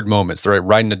absurd moments. They're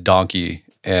riding a donkey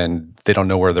and they don't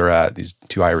know where they're at. These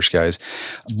two Irish guys.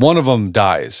 One of them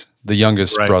dies. The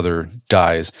youngest brother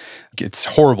dies. It's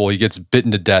horrible. He gets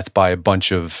bitten to death by a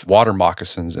bunch of water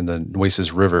moccasins in the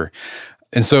Nueces River.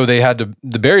 And so they had to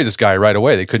bury this guy right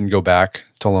away. They couldn't go back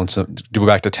to Lonesome, to go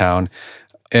back to town.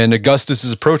 And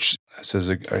Augustus's approach says,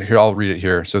 here, I'll read it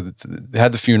here. So they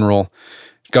had the funeral.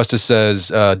 Augustus says,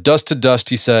 dust to dust,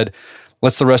 he said,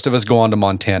 let's the rest of us go on to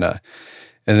Montana.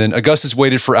 And then Augustus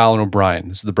waited for Alan O'Brien,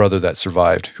 this is the brother that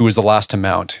survived, who was the last to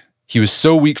mount. He was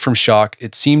so weak from shock,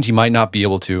 it seemed he might not be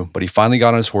able to, but he finally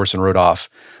got on his horse and rode off,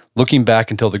 looking back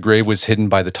until the grave was hidden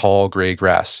by the tall gray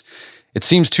grass. It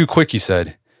seems too quick, he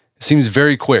said. It seems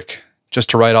very quick, just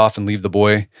to ride off and leave the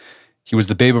boy. He was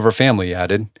the babe of our family, he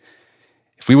added.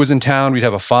 If we was in town, we'd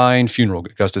have a fine funeral,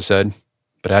 Augustus said.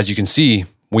 But as you can see,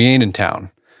 we ain't in town.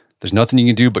 There's nothing you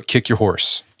can do but kick your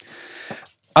horse.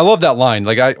 I love that line.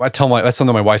 Like I tell that's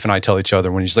something my wife and I tell each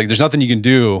other when she's like, there's nothing you can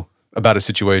do about a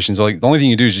situation. So like the only thing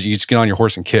you do is you just get on your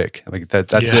horse and kick. Like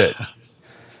that's it.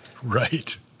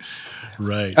 Right.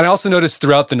 Right. And I also noticed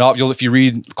throughout the novel, if you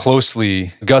read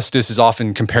closely, Augustus is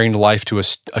often comparing life to a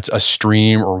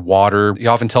stream or water. He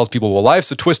often tells people, well,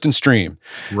 life's a twist and stream.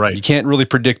 Right. You can't really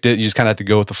predict it. You just kind of have to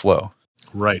go with the flow.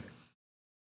 Right.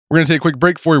 We're going to take a quick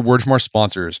break for a word from our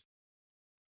sponsors.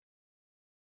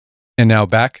 And now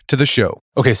back to the show.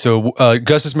 Okay, so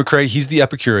Augustus McCrae, he's the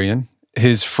Epicurean.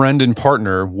 His friend and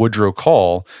partner, Woodrow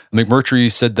Call,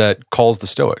 McMurtry said that Call's the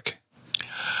Stoic.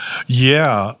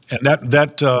 Yeah, and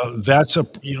that's a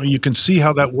you can see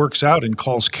how that works out in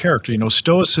Call's character.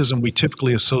 Stoicism we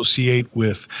typically associate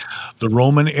with the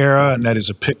Roman era, and that is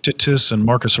Epictetus and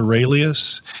Marcus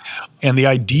Aurelius. And the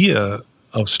idea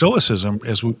of Stoicism,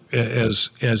 as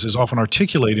is often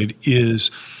articulated,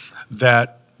 is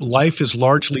that life is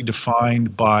largely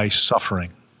defined by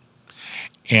suffering,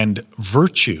 and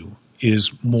virtue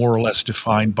is more or less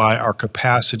defined by our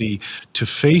capacity to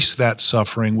face that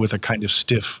suffering with a kind of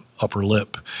stiff upper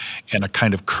lip and a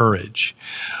kind of courage.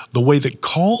 The way that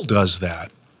Call does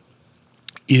that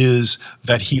is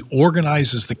that he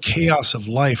organizes the chaos of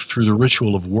life through the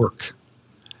ritual of work.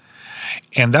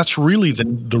 And that's really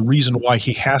the reason why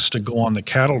he has to go on the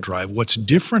cattle drive. What's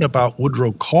different about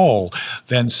Woodrow Call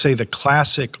than, say, the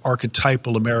classic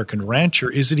archetypal American rancher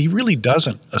is that he really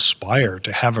doesn't aspire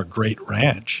to have a great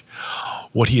ranch.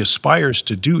 What he aspires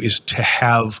to do is to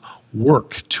have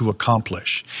work to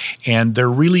accomplish. And there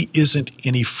really isn't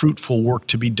any fruitful work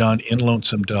to be done in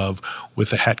Lonesome Dove with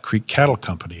the Hat Creek Cattle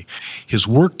Company. His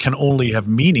work can only have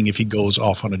meaning if he goes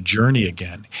off on a journey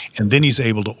again, and then he's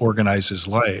able to organize his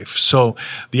life. So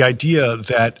the idea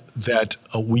that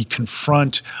we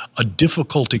confront a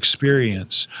difficult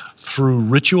experience through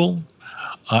ritual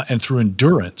and through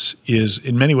endurance is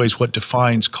in many ways what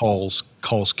defines Call's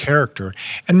character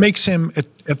and makes him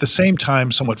at the same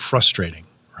time somewhat frustrating.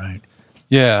 Right.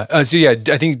 Yeah. I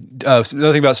think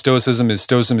another thing about Stoicism is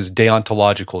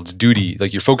deontological. It's duty.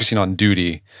 Like you're focusing on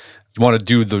duty. You want to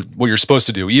do what you're supposed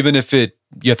to do, even if you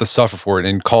have to suffer for it.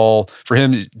 And Call, for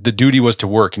him, the duty was to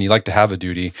work, and he liked to have a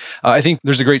duty. I think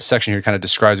there's a great section here that kind of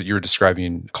describes what you were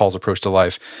describing, Call's approach to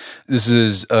life. This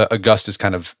is Augustus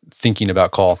kind of thinking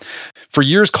about Call. For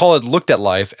years, Call had looked at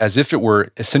life as if it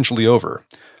were essentially over.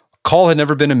 Call had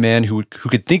never been a man who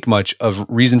could think much of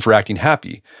reason for acting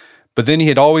happy. But then he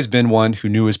had always been one who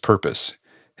knew his purpose.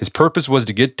 His purpose was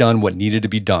to get done what needed to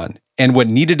be done. And what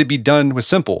needed to be done was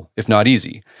simple, if not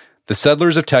easy. The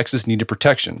settlers of Texas needed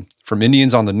protection from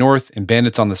Indians on the north and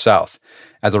bandits on the south.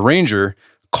 As a ranger,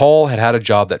 Call had had a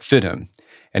job that fit him,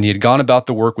 and he had gone about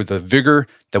the work with a vigor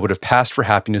that would have passed for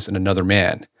happiness in another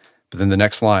man. But then the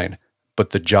next line,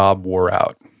 but the job wore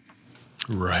out.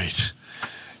 Right.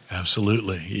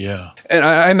 Absolutely, yeah. And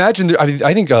I imagine,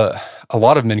 I think a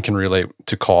lot of men can relate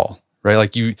to Call, right?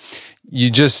 Like you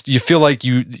feel like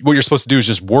what you're supposed to do is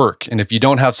just work. And if you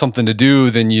don't have something to do,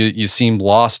 then you seem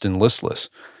lost and listless.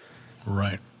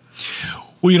 Right.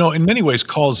 Well, in many ways,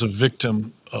 Call's a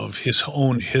victim of his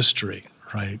own history,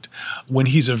 right? When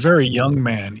he's a very young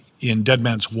man in Dead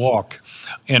Man's Walk,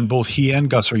 and both he and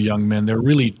Gus are young men, they're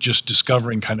really just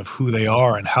discovering kind of who they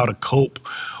are and how to cope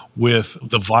with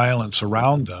the violence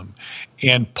around them.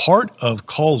 And part of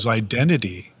Call's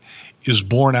identity is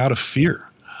born out of fear.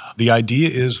 The idea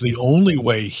is the only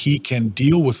way he can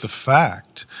deal with the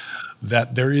fact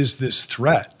that there is this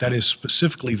threat, that is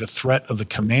specifically the threat of the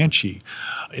Comanche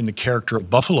in the character of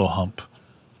Buffalo Hump,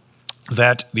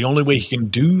 that the only way he can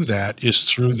do that is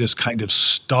through this kind of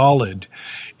stolid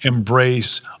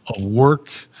embrace of work,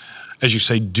 as you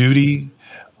say, duty,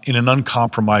 in an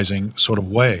uncompromising sort of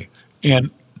way.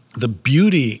 And the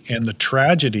beauty and the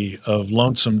tragedy of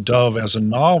Lonesome Dove as a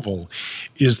novel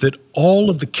is that all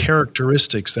of the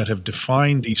characteristics that have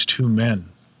defined these two men,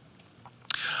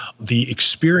 the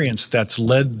experience that's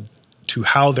led to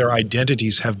how their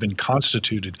identities have been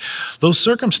constituted, those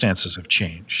circumstances have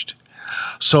changed.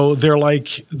 So they're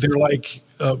like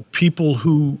people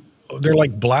they're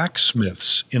like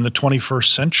blacksmiths in the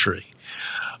 21st century.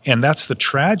 And that's the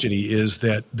tragedy, is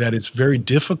that it's very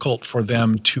difficult for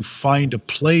them to find a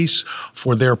place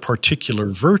for their particular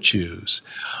virtues.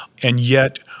 And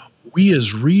yet we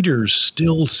as readers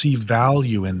still see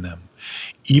value in them,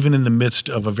 even in the midst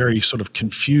of a very sort of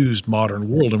confused modern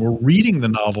world. And we're reading the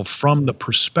novel from the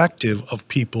perspective of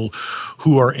people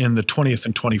who are in the 20th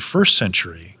and 21st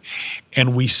century.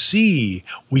 And we see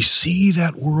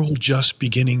that world just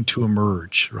beginning to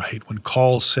emerge, right? When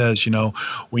Call says,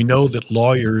 we know that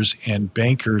lawyers and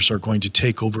bankers are going to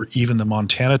take over even the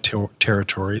Montana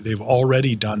territory. They've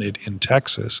already done it in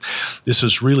Texas. This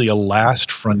is really a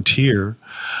last frontier.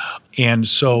 And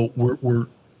so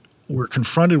we're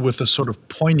confronted with a sort of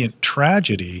poignant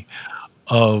tragedy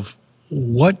of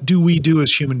what do we do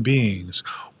as human beings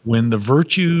when the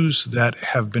virtues that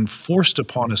have been forced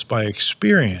upon us by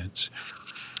experience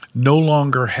no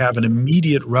longer have an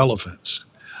immediate relevance,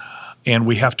 and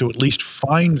we have to at least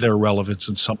find their relevance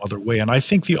in some other way. And I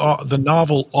think the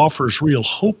novel offers real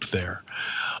hope there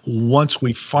once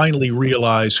we finally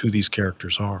realize who these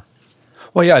characters are.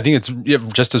 Well, yeah, I think it's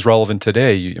just as relevant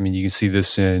today. You can see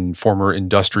this in former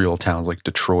industrial towns like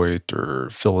Detroit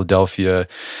or Philadelphia.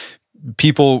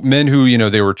 men who,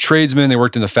 they were tradesmen, they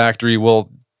worked in the factory. Well,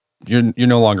 you're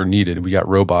no longer needed. We got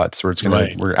robots, or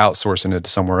we're outsourcing it to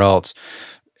somewhere else.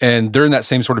 And they're in that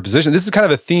same sort of position. This is kind of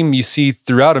a theme you see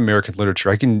throughout American literature.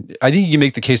 I think you can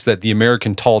make the case that the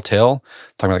American tall tale,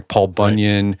 talking like Paul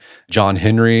Bunyan, John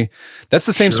Henry, that's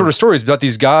the same sort of stories about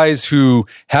these guys who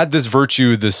had this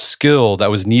virtue, this skill that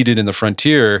was needed in the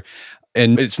frontier,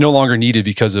 and it's no longer needed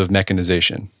because of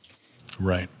mechanization.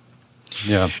 Right.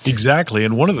 Yeah. Exactly.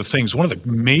 And one of the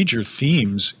major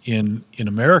themes in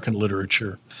American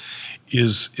literature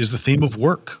is the theme of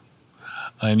work.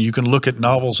 And you can look at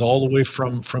novels all the way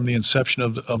from the inception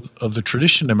of the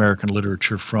tradition in American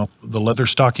literature, from the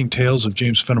Leatherstocking Tales of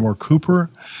James Fenimore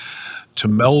Cooper to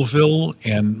Melville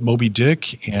and Moby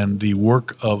Dick and the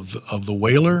work of the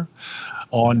whaler,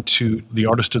 on to The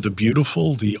Artist of the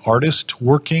Beautiful, the artist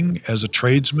working as a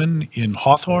tradesman in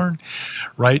Hawthorne,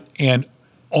 right? And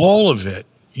all of it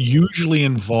usually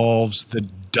involves the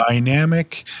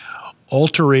dynamic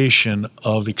alteration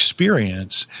of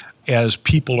experience as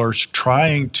people are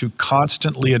trying to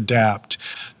constantly adapt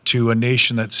to a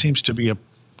nation that seems to be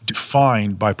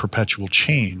defined by perpetual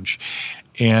change.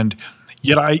 And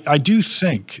yet I do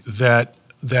think that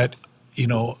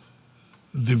the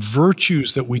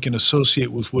virtues that we can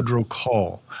associate with Woodrow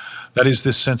Call, that is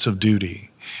this sense of duty,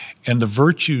 and the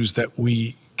virtues that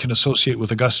we can associate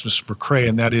with Augustus McCrae,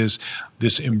 and that is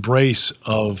this embrace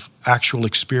of actual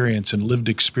experience and lived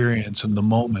experience in the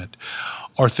moment,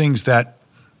 are things that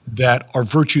are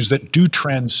virtues that do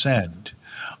transcend.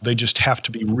 They just have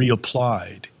to be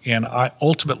reapplied. And I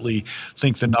ultimately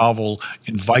think the novel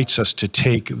invites us to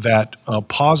take that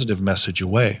positive message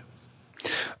away.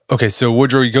 Okay, so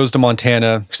Woodrow, he goes to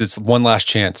Montana because it's one last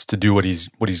chance to do what he's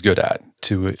good at,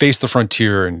 to face the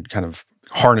frontier and kind of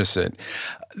harness it.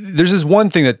 There's this one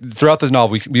thing that throughout this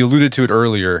novel, we alluded to it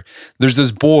earlier. There's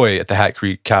this boy at the Hat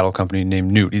Creek Cattle Company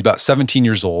named Newt. He's about 17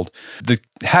 years old. The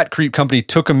Hat Creek Company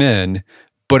took him in,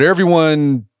 but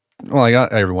everyone, well,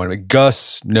 not everyone, but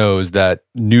Gus knows that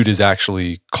Newt is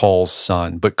actually Call's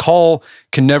son. But Call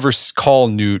can never call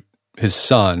Newt his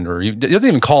son, or he doesn't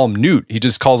even call him Newt. He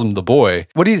just calls him the boy.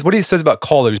 What he says about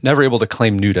Call, that he's never able to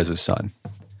claim Newt as his son.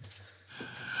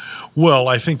 Well,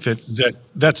 I think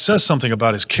that says something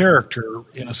about his character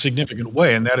in a significant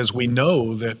way, and that is, we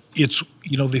know that it's,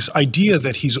 this idea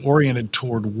that he's oriented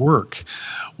toward work.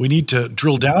 We need to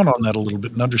drill down on that a little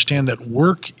bit and understand that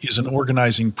work is an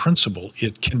organizing principle.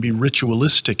 It can be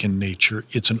ritualistic in nature.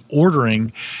 It's an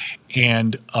ordering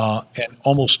and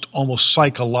almost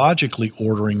psychologically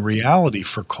ordering reality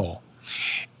for Call.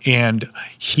 And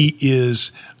he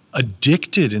is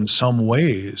addicted in some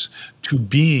ways to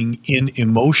being in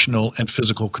emotional and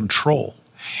physical control.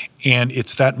 And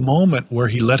it's that moment where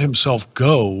he let himself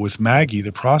go with Maggie,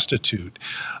 the prostitute,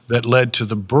 that led to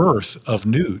the birth of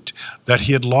Newt, that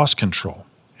he had lost control.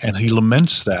 And he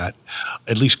laments that,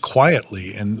 at least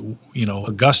quietly. And,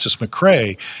 Augustus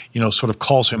McCrae, sort of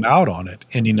calls him out on it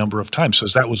any number of times,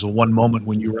 says that was the one moment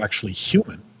when you were actually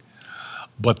human.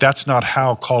 But that's not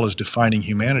how Call is defining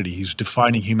humanity. He's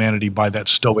defining humanity by that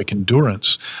stoic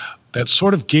endurance that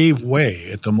sort of gave way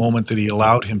at the moment that he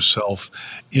allowed himself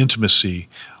intimacy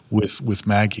with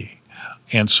Maggie.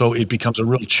 And so it becomes a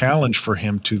real challenge for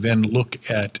him to then look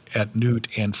at Newt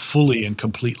and fully and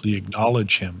completely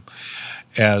acknowledge him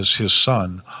as his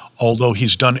son, although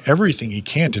he's done everything he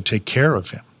can to take care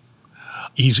of him.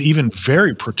 He's even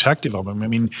very protective of him. I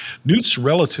mean, Newt's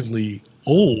relatively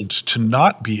old to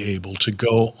not be able to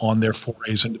go on their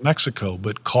forays into Mexico,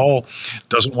 but Call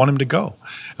doesn't want him to go.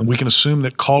 And we can assume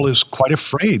that Call is quite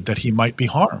afraid that he might be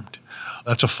harmed.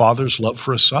 That's a father's love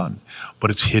for a son, but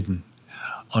it's hidden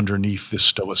underneath this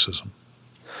stoicism.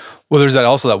 Well, there's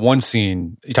also that one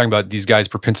scene, you're talking about these guys'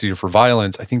 propensity for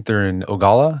violence. I think they're in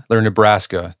Ogallala, they're in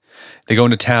Nebraska. They go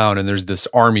into town and there's this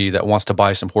army that wants to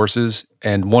buy some horses,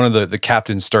 and one of the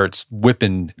captains starts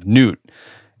whipping Newt,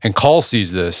 and Call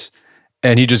sees this,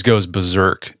 and he just goes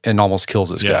berserk and almost kills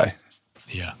this guy.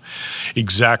 Yeah,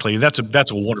 exactly. That's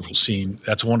a wonderful scene.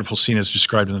 That's a wonderful scene as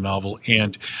described in the novel.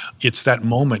 And it's that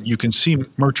moment. You can see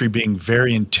Murtry being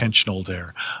very intentional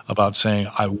there about saying,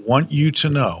 I want you to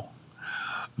know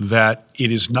that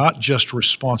it is not just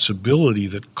responsibility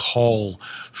that Call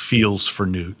feels for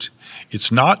Newt.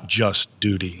 It's not just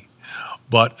duty,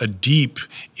 but a deep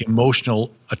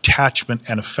emotional attachment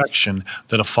and affection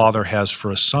that a father has for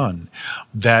a son,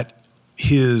 that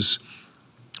his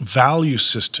value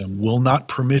system will not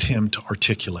permit him to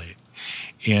articulate.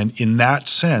 And in that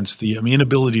sense, the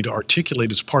inability to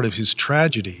articulate is part of his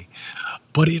tragedy.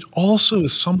 But it also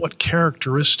is somewhat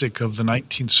characteristic of the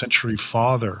 19th century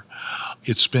father.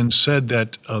 It's been said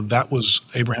that that was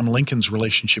Abraham Lincoln's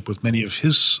relationship with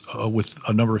with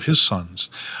a number of his sons,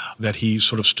 that he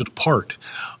sort of stood apart,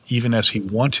 even as he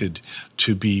wanted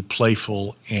to be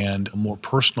playful and more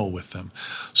personal with them.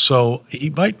 So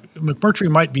McMurtry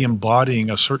might be embodying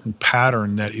a certain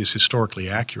pattern that is historically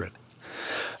accurate.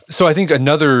 So I think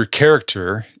another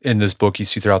character in this book you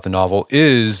see throughout the novel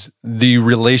is the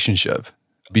relationship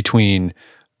between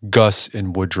Gus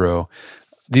and Woodrow.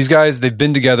 These guys, they've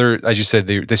been together, as you said,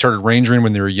 they started rangering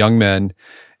when they were young men.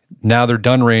 Now they're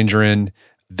done rangering.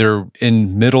 They're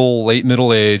in late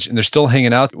middle age, and they're still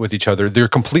hanging out with each other. They're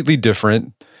completely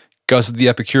different. Gus is the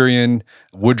Epicurean.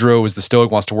 Woodrow is the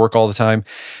Stoic, wants to work all the time.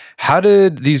 How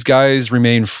did these guys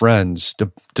remain friends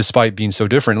despite being so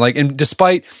different? And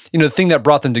despite, the thing that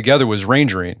brought them together was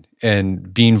rangering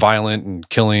and being violent and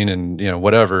killing and,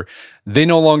 whatever. They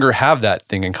no longer have that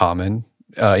thing in common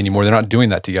anymore. They're not doing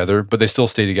that together, but they still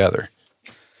stay together.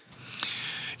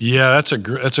 Yeah, that's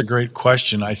a great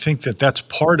question. I think that's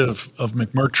part of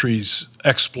McMurtry's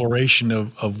exploration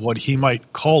of what he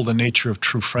might call the nature of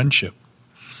true friendship.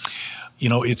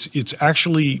 It's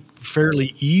actually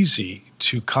fairly easy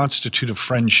to constitute a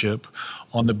friendship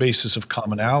on the basis of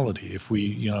commonality. If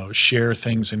we, share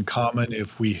things in common,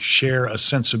 if we share a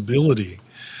sensibility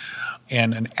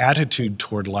and an attitude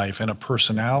toward life and a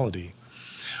personality.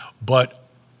 But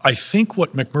I think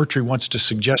what McMurtry wants to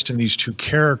suggest in these two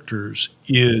characters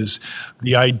is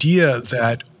the idea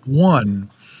that,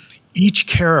 one, each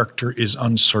character is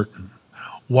uncertain.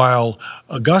 While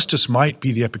Augustus might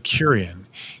be the Epicurean,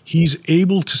 he's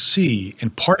able to see,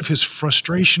 and part of his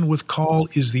frustration with Call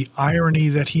is the irony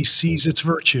that he sees its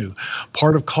virtue.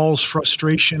 Part of Call's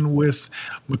frustration with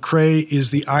McCrae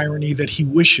is the irony that he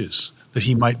wishes that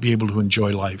he might be able to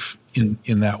enjoy life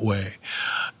in that way.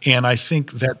 And I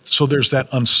think so there's that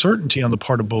uncertainty on the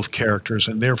part of both characters,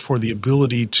 and therefore the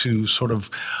ability to sort of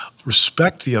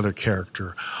respect the other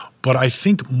character. But I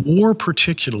think more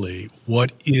particularly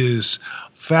what is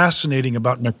fascinating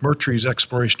about McMurtry's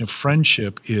exploration of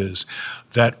friendship is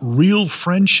that real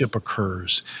friendship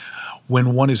occurs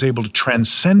when one is able to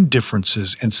transcend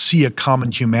differences and see a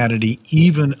common humanity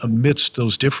even amidst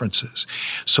those differences.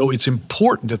 So it's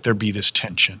important that there be this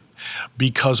tension,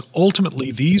 because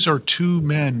ultimately these are two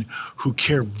men who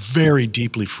care very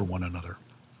deeply for one another.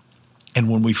 And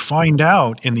when we find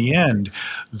out in the end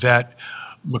that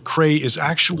McCrae is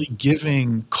actually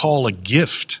giving Call a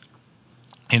gift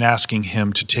in asking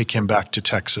him to take him back to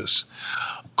Texas,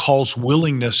 Call's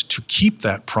willingness to keep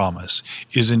that promise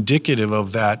is indicative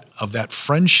of that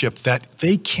friendship that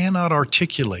they cannot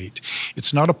articulate.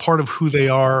 It's not a part of who they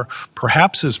are,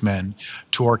 perhaps as men,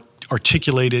 to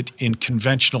articulate it in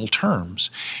conventional terms.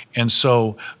 And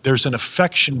so there's an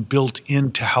affection built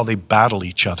into how they battle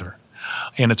each other.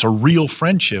 And it's a real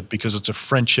friendship because it's a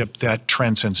friendship that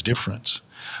transcends difference.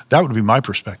 That would be my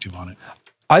perspective on it.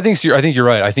 I think you're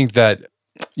right. I think that,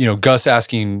 Gus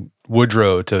asking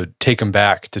Woodrow to take him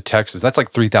back to Texas, that's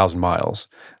like 3,000 miles.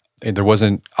 And there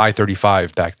wasn't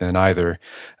I-35 back then either.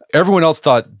 Everyone else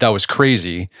thought that was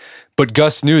crazy, but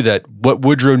Gus knew that what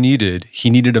Woodrow needed, he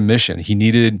needed a mission. He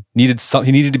needed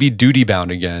to be duty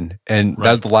bound again, and right.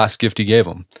 That was the last gift he gave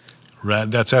him. Right,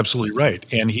 that's absolutely right.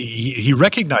 And he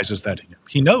recognizes that in him.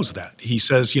 He knows that. He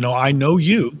says, I know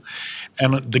you,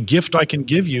 and the gift I can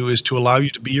give you is to allow you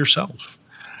to be yourself.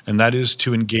 And that is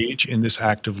to engage in this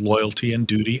act of loyalty and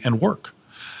duty and work.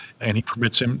 And he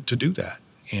permits him to do that.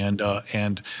 And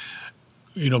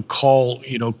Call,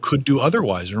 could do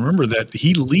otherwise. Remember that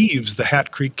he leaves the Hat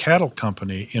Creek Cattle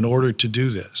Company in order to do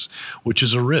this, which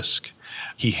is a risk.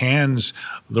 He hands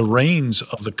the reins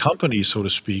of the company, so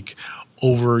to speak,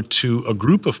 over to a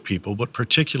group of people, but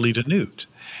particularly to Newt.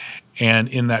 And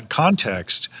in that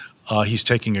context, he's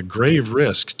taking a grave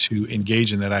risk to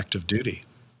engage in that act of duty.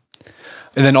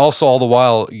 And then also all the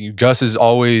while, Gus is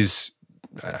always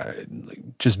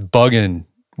just bugging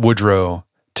Woodrow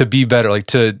to be better,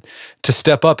 to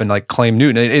step up and claim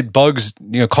Newt. And it bugs,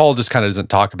 Call just kind of doesn't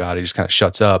talk about it. He just kind of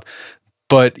shuts up.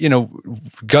 But,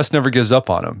 Gus never gives up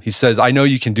on him. He says, I know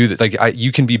you can do this.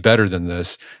 You can be better than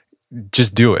this.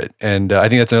 Just do it. And I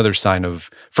think that's another sign of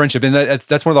friendship. And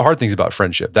that's one of the hard things about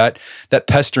friendship. That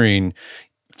pestering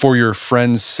for your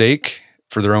friend's sake,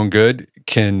 for their own good,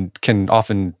 can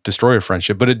often destroy a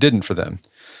friendship, but it didn't for them.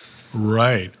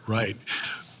 Right.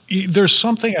 There's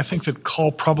something I think that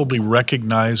Call probably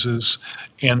recognizes,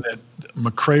 and that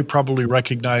McCrae probably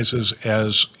recognizes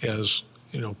as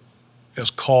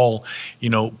Call,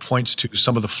 points to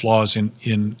some of the flaws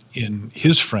in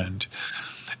his friend.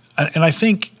 And I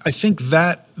think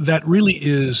that really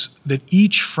is that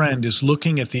each friend is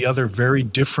looking at the other very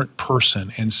different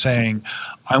person and saying,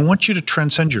 I want you to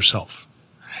transcend yourself,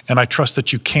 and I trust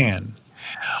that you can.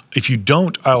 If you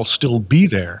don't, I'll still be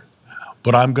there,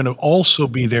 but I'm going to also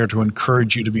be there to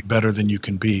encourage you to be better than you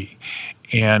can be.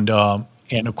 And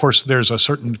of course, there's a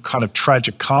certain kind of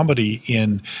tragic comedy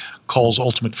in Call's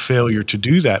ultimate failure to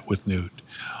do that with Newt.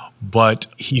 But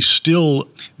he still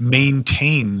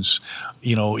maintains,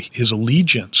 his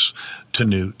allegiance to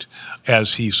Newt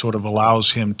as he sort of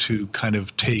allows him to kind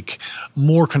of take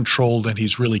more control than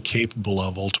he's really capable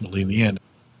of ultimately in the end.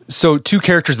 So 2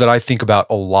 characters that I think about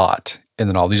a lot in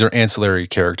the novel, these are ancillary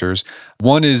characters.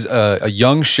 One is a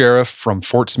young sheriff from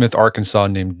Fort Smith, Arkansas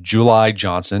named July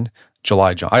Johnson.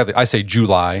 I say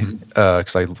July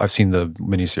because I've seen the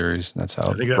miniseries. That's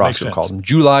how Roscoe called him.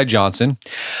 July Johnson.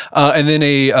 And then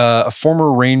a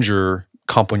former Ranger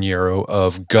compañero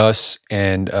of Gus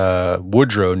and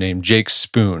Woodrow named Jake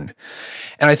Spoon.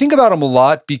 And I think about them a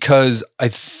lot because I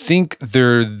think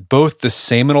they're both the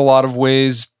same in a lot of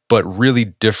ways, but really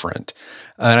different.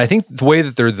 And I think the way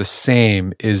that they're the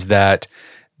same is that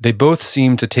they both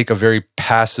seem to take a very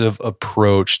passive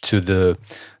approach to the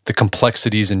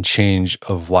complexities and change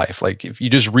of life. Like if you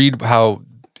just read how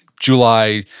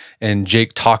July and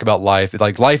Jake talk about life,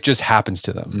 like life just happens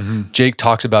to them. Mm-hmm. Jake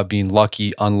talks about being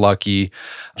lucky, unlucky.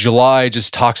 July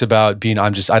just talks about being, I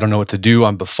don't know what to do,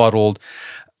 I'm befuddled.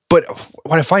 But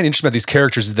what I find interesting about these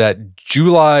characters is that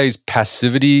July's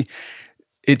passivity,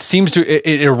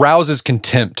 it arouses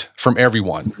contempt from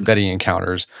everyone that he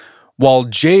encounters, while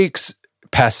Jake's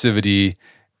passivity,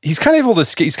 he's kind of able to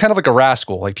escape. He's kind of like a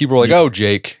rascal. Like people are like, "Oh,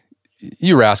 Jake,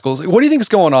 you rascals! Like, what do you think is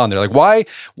going on there? Like, why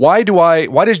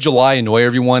does July annoy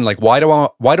everyone? Like, why do I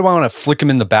want to flick him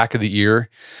in the back of the ear?"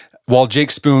 While Jake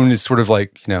Spoon is sort of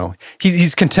like,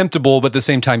 he's contemptible, but at the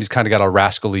same time, he's kind of got a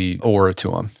rascally aura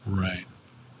to him. Right.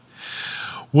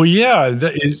 Well, yeah,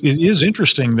 it is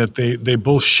interesting that they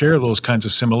both share those kinds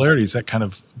of similarities. That kind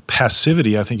of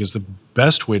passivity, I think, is the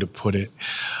best way to put it.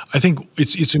 I think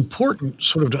it's important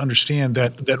sort of to understand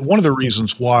that one of the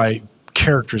reasons why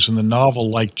characters in the novel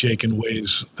like Jake in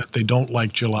ways that they don't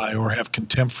like July, or have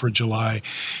contempt for July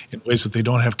in ways that they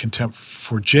don't have contempt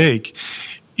for Jake,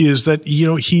 is that,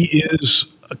 he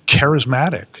is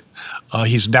charismatic.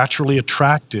 He's naturally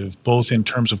attractive, both in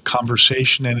terms of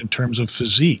conversation and in terms of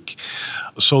physique.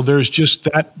 So there's just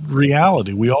that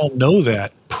reality. We all know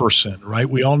that person, right?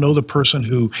 We all know the person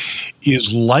who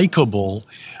is likable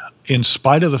in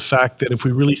spite of the fact that if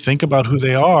we really think about who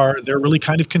they are, they're really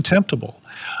kind of contemptible.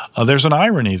 There's an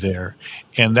irony there.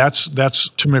 And that's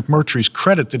to McMurtry's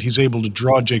credit that he's able to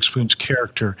draw Jake Spoon's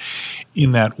character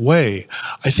in that way.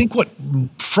 I think what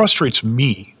frustrates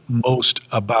me most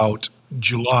about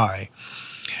July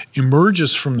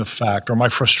emerges from the fact, or my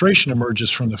frustration emerges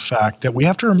from the fact, that we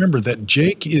have to remember that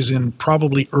Jake is in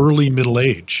probably early middle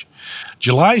age.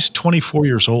 July's 24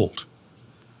 years old.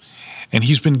 And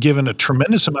he's been given a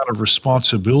tremendous amount of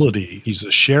responsibility. He's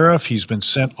the sheriff. He's been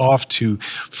sent off to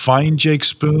find Jake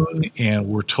Spoon, and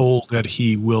we're told that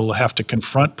he will have to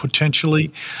confront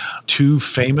potentially 2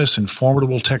 famous and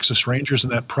formidable Texas Rangers in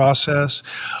that process.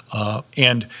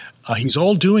 And he's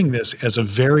all doing this as a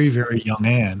very, very young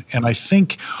man. And I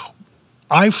think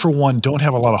I, for one, don't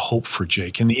have a lot of hope for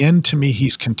Jake. In the end, to me,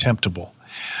 he's contemptible.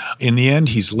 In the end,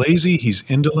 he's lazy, he's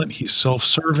indolent, he's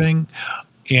self-serving.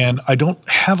 And I don't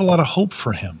have a lot of hope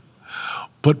for him.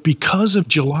 But because of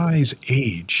July's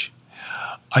age,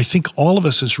 I think all of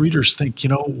us as readers think,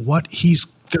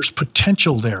 there's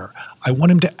potential there. I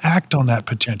want him to act on that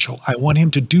potential. I want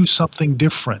him to do something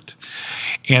different.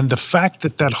 And the fact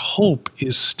that hope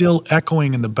is still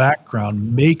echoing in the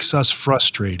background makes us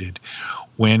frustrated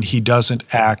when he doesn't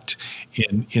act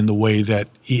in the way that,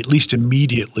 at least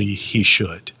immediately, he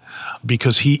should.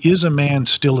 Because he is a man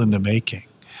still in the making.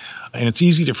 And it's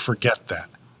easy to forget that.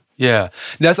 Yeah,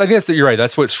 I think you're right.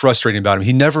 That's what's frustrating about him.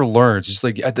 He never learns. It's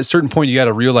like at a certain point, you got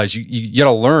to realize you got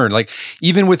to learn. Like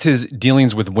even with his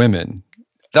dealings with women,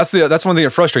 that's one thing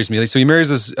that frustrates me. Like, so he marries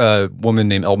this woman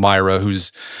named Elmira,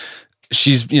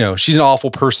 she's an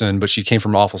awful person, but she came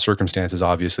from awful circumstances.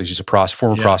 Obviously, she's a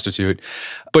former prostitute.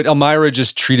 But Elmira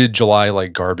just treated July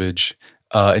like garbage,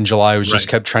 and July was just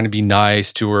kept trying to be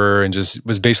nice to her and just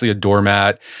was basically a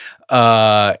doormat.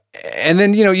 And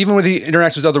then, even when he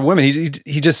interacts with other women, he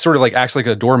just sort of like acts like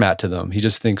a doormat to them. He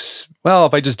just thinks, well,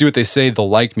 if I just do what they say, they'll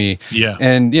like me. Yeah.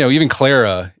 And, even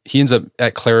Clara, he ends up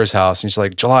at Clara's house and he's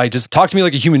like, July, just talk to me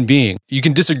like a human being. You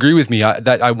can disagree with me.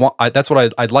 That's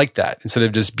what I'd like that, instead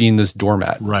of just being this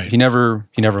doormat. Right. He never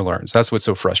learns. That's what's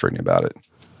so frustrating about it.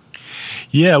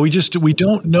 Yeah, we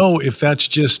don't know if that's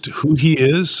just who he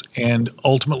is, and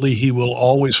ultimately he will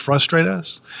always frustrate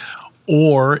us,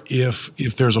 or if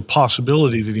there's a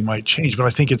possibility that he might change. But I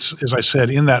think it's, as I said,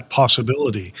 in that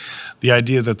possibility, the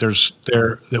idea that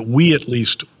that we at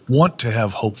least want to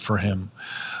have hope for him,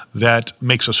 that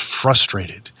makes us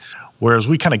frustrated. Whereas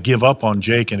we kind of give up on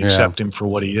Jake and accept him for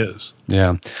what he is.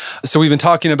 Yeah. So we've been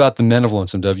talking about the men of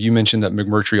Lonesome Dove. You mentioned that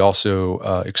McMurtry also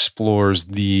explores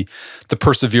the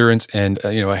perseverance and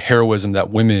a heroism that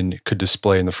women could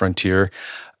display in the frontier.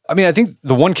 I mean, I think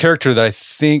the one character that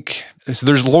so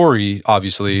there's Lori,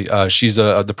 obviously. She's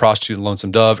the prostitute in Lonesome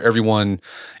Dove. Everyone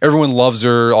loves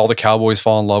her. All the cowboys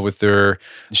fall in love with her.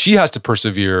 She has to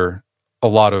persevere a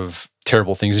lot of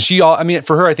terrible things. And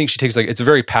for her, I think she takes it's a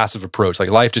very passive approach. Like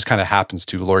life just kind of happens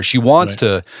to Lori. She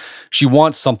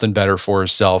wants something better for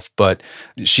herself, but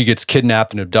she gets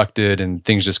kidnapped and abducted and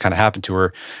things just kind of happen to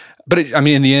her. But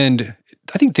in the end,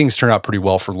 I think things turn out pretty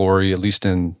well for Lori, at least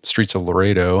in Streets of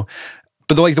Laredo.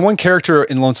 But the one character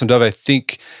in Lonesome Dove, I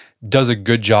think, does a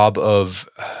good job of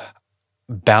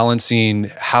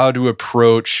balancing how to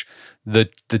approach the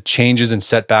changes and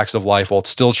setbacks of life while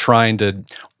still trying to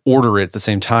order it at the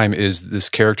same time, is this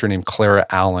character named Clara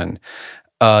Allen.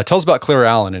 Tell us about Clara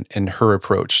Allen and her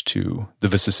approach to the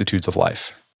vicissitudes of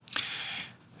life.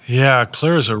 Yeah,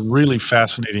 Clara's a really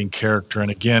fascinating character. And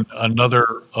again, another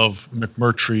of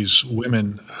McMurtry's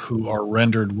women who are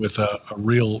rendered with a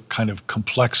real kind of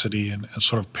complexity and a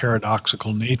sort of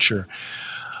paradoxical nature.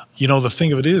 The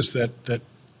thing of it is that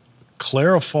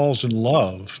Clara falls in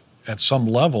love at some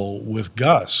level with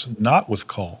Gus, not with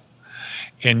Cole.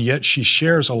 And yet she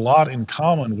shares a lot in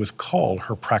common with Cole,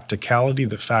 her practicality,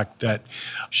 the fact that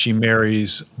she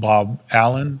marries Bob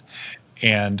Allen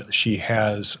and she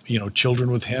has,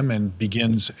 children with him and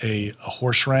begins a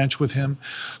horse ranch with him.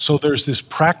 So there's this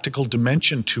practical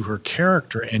dimension to her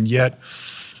character, and yet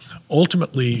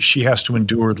ultimately she has to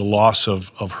endure the loss of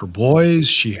her boys.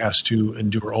 She has to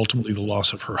endure ultimately the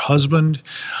loss of her husband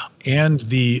and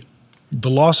the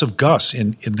loss of Gus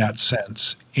in that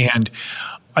sense. And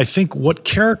I think what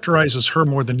characterizes her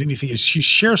more than anything is she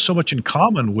shares so much in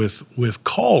common with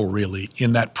Cole, really,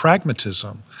 in that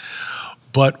pragmatism.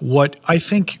 But what I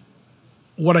think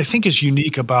is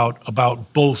unique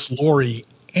about both Lori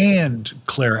and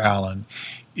Claire Allen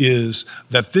is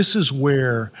that this is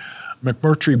where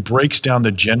McMurtry breaks down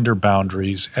the gender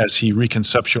boundaries as he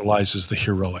reconceptualizes the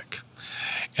heroic.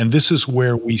 And this is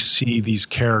where we see these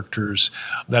characters,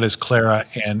 that is Clara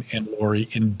and Lori,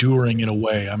 enduring in a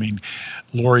way. I mean,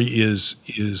 Lori is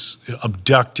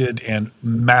abducted and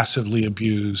massively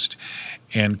abused,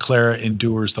 and Clara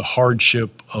endures the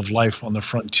hardship of life on the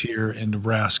frontier in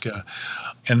Nebraska.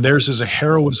 And theirs is a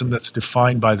heroism that's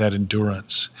defined by that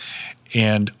endurance.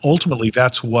 And ultimately,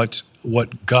 that's what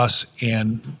Gus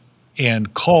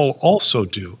and Cole also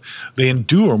do. They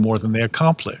endure more than they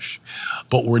accomplish.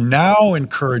 But we're now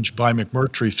encouraged by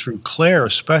McMurtry, through Claire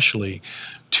especially,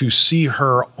 to see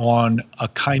her on a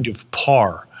kind of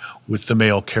par with the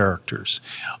male characters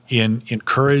in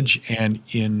courage and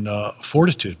in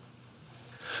fortitude.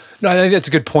 No, I think that's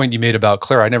a good point you made about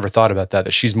Claire. I never thought about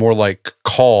that she's more like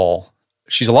Cole.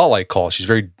 She's a lot like Cole. She's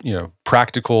very,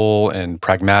 practical and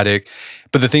pragmatic.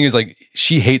 But the thing is,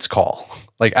 she hates Cole,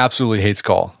 absolutely hates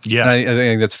Cole. Yeah. And I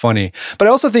think that's funny. But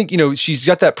I also think, she's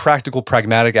got that practical,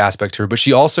 pragmatic aspect to her, but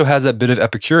she also has that bit of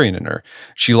Epicurean in her.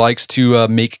 She likes to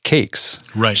make cakes.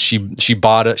 Right. She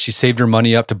saved her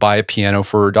money up to buy a piano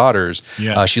for her daughters.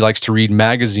 Yeah. She likes to read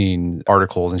magazine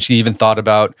articles, and she even thought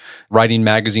about writing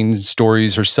magazine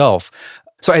stories herself.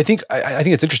 So I think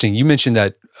it's interesting. You mentioned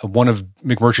that one of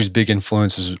McMurtry's big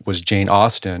influences was Jane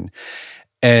Austen.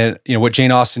 And what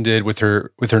Jane Austen did with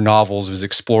her novels was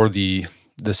explore the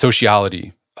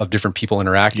sociality of different people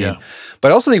interacting. Yeah. But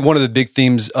I also think one of the big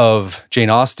themes of Jane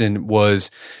Austen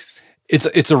was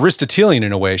it's Aristotelian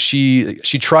in a way. She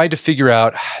tried to figure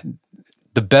out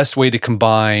the best way to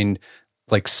combine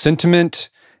sentiment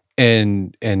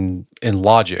and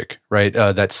logic, right?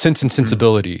 That sense and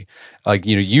sensibility.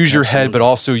 Use your head, but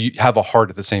also you have a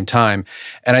heart at the same time.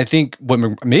 And I think what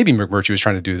maybe McMurtry was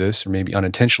trying to do this, or maybe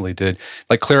unintentionally did,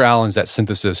 Claire Allen's that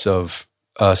synthesis of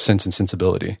sense and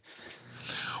sensibility.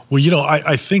 Well,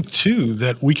 I think too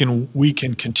that we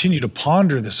can continue to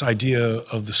ponder this idea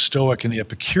of the Stoic and the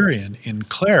Epicurean in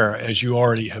Claire, as you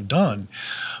already have done.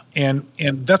 And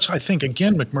that's, I think,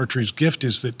 again, McMurtry's gift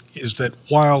is that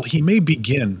while he may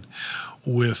begin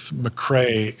with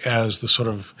McCrae as the sort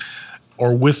of,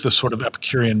 or with the sort of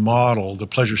Epicurean model, the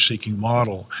pleasure-seeking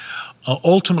model,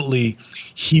 ultimately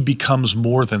he becomes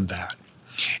more than that.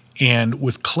 And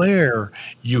with Claire,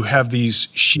 you have these,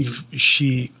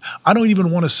 she I don't even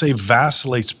want to say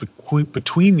vacillates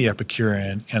between the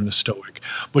Epicurean and the Stoic,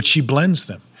 but she blends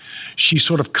them. She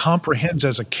sort of comprehends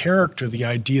as a character the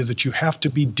idea that you have to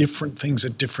be different things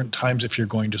at different times if you're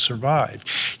going to survive.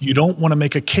 You don't want to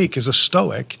make a cake as a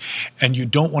Stoic, and you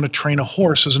don't want to train a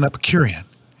horse as an Epicurean.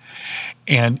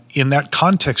 And in that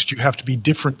context, you have to be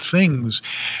different things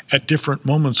at different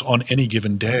moments on any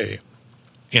given day.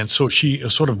 And so she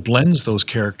sort of blends those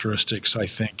characteristics, I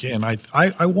think. And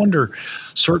I wonder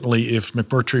certainly if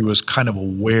McMurtry was kind of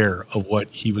aware of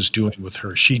what he was doing with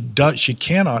her. She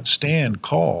cannot stand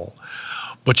Coll,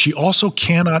 but she also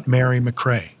cannot marry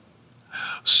McCrae.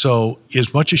 So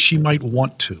as much as she might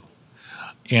want to,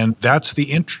 and that's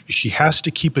she has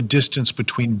to keep a distance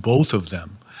between both of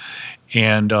them.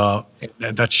 And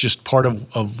that's just part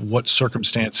of what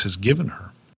circumstance has given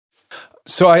her.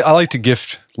 So I like to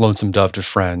gift Lonesome Dove to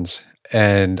friends.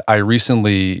 And I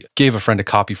recently gave a friend a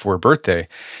copy for her birthday.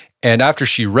 And after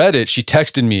she read it, she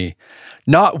texted me,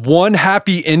 "Not one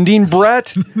happy ending,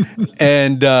 Brett."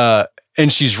 And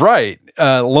she's right.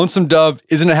 Lonesome Dove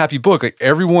isn't a happy book. Like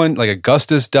everyone, like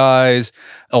Augustus dies,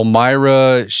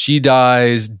 Elmira, she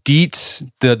dies, Dietz,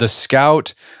 the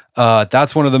scout,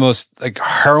 that's one of the most like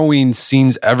harrowing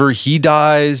scenes ever. He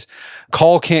dies.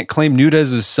 Coll can't claim Newt as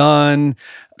his son.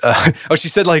 She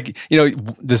said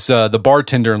this the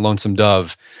bartender in Lonesome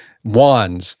Dove,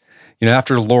 Wands.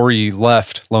 After Laurie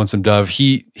left Lonesome Dove,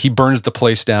 he burns the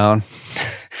place down.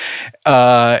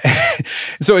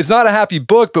 So it's not a happy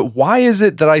book, but why is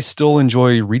it that I still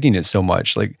enjoy reading it so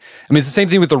much? It's the same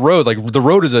thing with The Road. Like The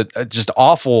Road is a just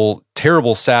awful,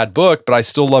 terrible, sad book, but I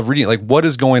still love reading it. Like, what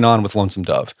is going on with Lonesome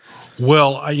Dove?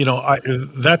 Well,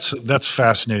 that's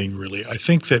fascinating, really. I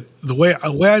think that the way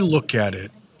I look at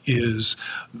it is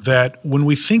that when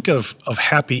we think of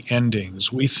happy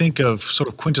endings, we think of sort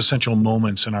of quintessential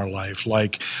moments in our life,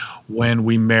 like when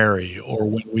we marry or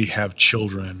when we have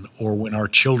children or when our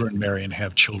children marry and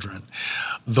have children.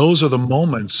 Those are the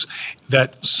moments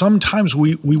that sometimes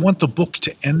we want the book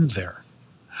to end there.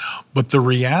 But the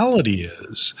reality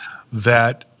is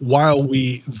that while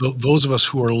those of us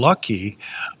who are lucky,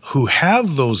 who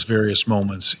have those various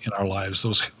moments in our lives,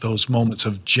 those moments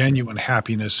of genuine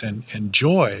happiness and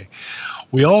joy,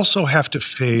 we also have to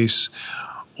face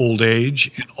old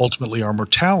age and ultimately our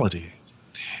mortality.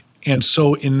 And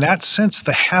so in that sense,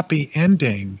 the happy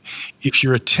ending, if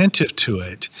you're attentive to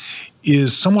it,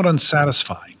 is somewhat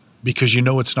unsatisfying because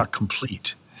it's not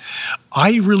complete.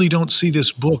 I really don't see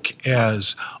this book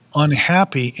as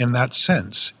unhappy in that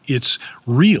sense. It's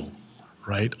real,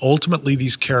 right? Ultimately,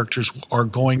 these characters are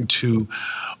going to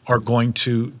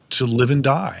live and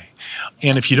die.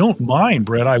 And if you don't mind,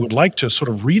 Brett, I would like to sort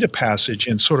of read a passage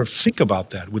and sort of think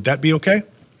about that. Would that be okay?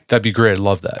 That'd be great. I'd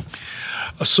love that.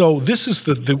 So this is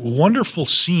the wonderful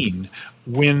scene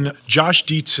when Josh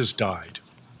Dietz has died.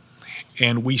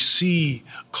 And we see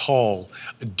Coll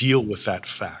deal with that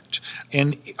fact.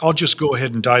 And I'll just go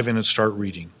ahead and dive in and start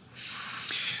reading.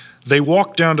 They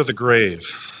walked down to the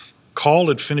grave. Coll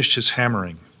had finished his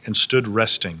hammering and stood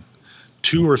resting.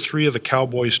 2 or 3 of the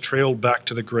cowboys trailed back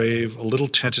to the grave, a little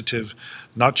tentative,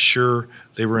 not sure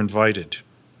they were invited.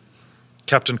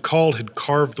 Captain Coll had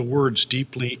carved the words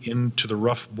deeply into the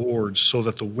rough boards so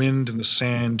that the wind and the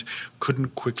sand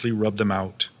couldn't quickly rub them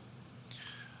out.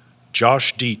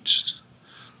 Josh Dietz,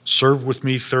 served with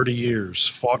me 30 years,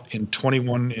 fought in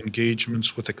 21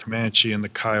 engagements with the Comanche and the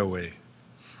Kiowa.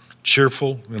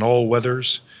 Cheerful in all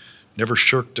weathers, never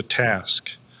shirked a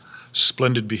task,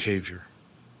 splendid behavior.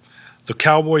 The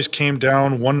cowboys came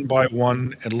down one by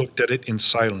one and looked at it in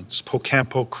silence.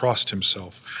 Pocampo crossed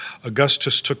himself.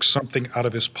 Augustus took something out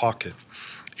of his pocket.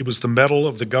 It was the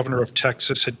medal the governor of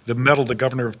Texas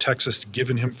had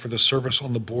given him for the service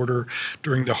on the border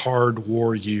during the hard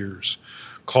war years.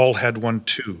 Coll had one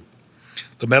too.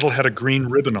 The medal had a green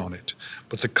ribbon on it,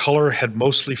 but the color had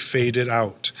mostly faded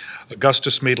out.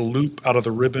 Augustus made a loop out of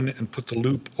the ribbon and put the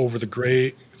loop over the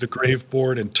grave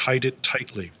board and tied it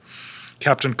tightly.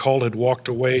 Captain Coll had walked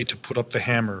away to put up the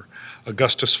hammer.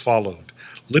 Augustus followed.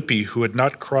 Lippy, who had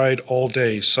not cried all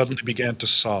day, suddenly began to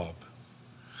sob.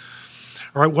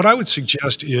 All right, what I would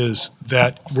suggest is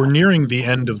that we're nearing the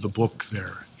end of the book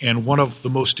there, and one of the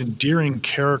most endearing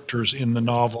characters in the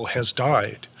novel has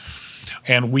died.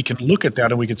 And we can look at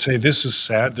that and we can say, this is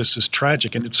sad, this is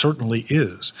tragic, and it certainly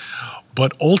is.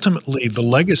 But ultimately, the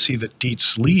legacy that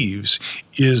Dietz leaves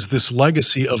is this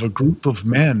legacy of a group of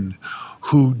men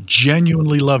who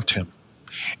genuinely loved him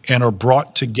and are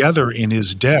brought together in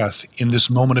his death in this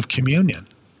moment of communion.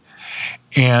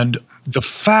 And the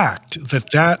fact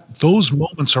that those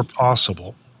moments are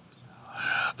possible,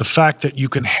 the fact that you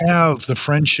can have the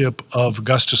friendship of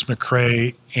Augustus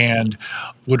McCrae and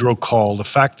Woodrow Call, the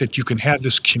fact that you can have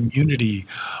this community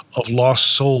of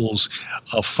lost souls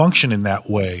function in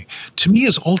that way, to me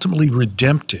is ultimately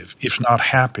redemptive, if not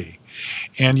happy.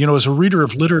 And, as a reader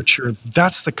of literature,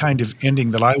 that's the kind of ending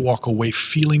that I walk away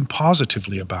feeling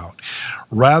positively about,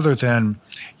 rather than,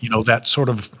 that sort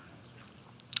of,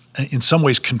 in some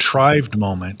ways, contrived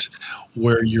moment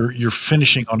where you're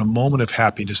finishing on a moment of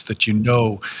happiness that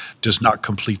does not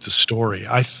complete the story.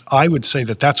 I would say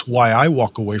that that's why I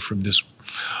walk away from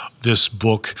this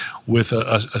book with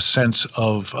a sense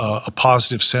of a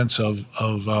positive sense of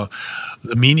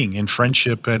the meaning in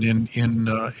friendship and in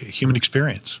human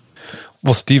experience.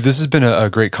 Well, Steve, this has been a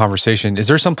great conversation. Is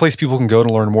there some place people can go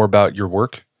to learn more about your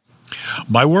work?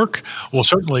 My work? Well,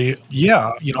 certainly,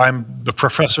 yeah. I'm the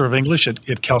professor of English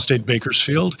at Cal State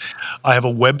Bakersfield. I have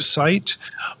a website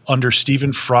under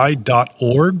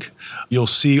stephenfry.org. You'll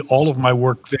see all of my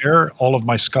work there, all of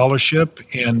my scholarship,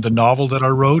 and the novel that I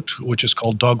wrote, which is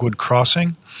called Dogwood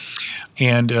Crossing.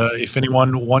 And if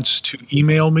anyone wants to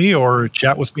email me or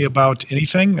chat with me about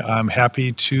anything, I'm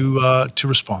happy to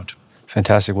respond.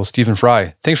 Fantastic. Well, Stephen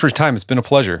Fry, thanks for your time. It's been a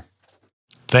pleasure.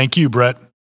 Thank you, Brett.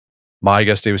 My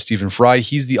guest today was Stephen Fry.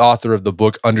 He's the author of the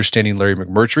book Understanding Larry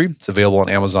McMurtry. It's available on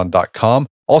Amazon.com.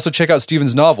 Also, check out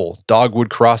Stephen's novel, Dogwood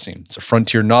Crossing. It's a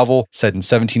frontier novel set in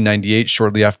 1798,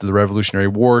 shortly after the Revolutionary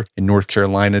War in North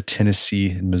Carolina, Tennessee,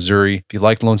 and Missouri. If you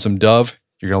like Lonesome Dove,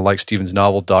 you're going to like Stephen's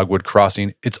novel, Dogwood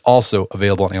Crossing. It's also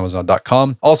available on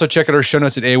Amazon.com. Also, check out our show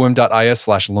notes at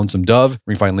aom.is/lonesomedove,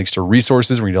 where you can find links to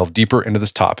resources where you delve deeper into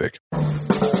this topic.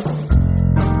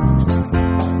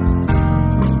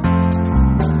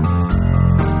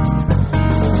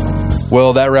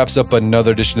 Well, that wraps up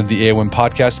another edition of the AOM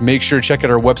podcast. Make sure to check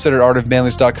out our website at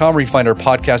artofmanliness.com, where you can find our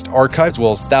podcast archives, as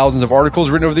well as thousands of articles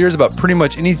written over the years about pretty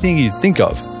much anything you think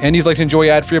of. And if you'd like to enjoy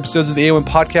ad-free episodes of the AOM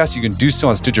podcast, you can do so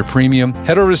on Stitcher Premium.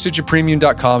 Head over to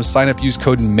stitcherpremium.com, sign up, use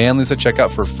code manliness at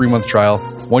checkout for a free month trial.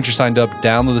 Once you're signed up,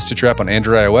 download the Stitcher app on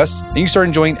Android or iOS, and you can start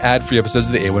enjoying ad-free episodes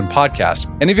of the AOM podcast.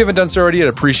 And if you haven't done so already, I'd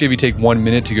appreciate if you take 1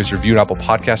 minute to give us a review on Apple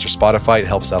Podcasts or Spotify. It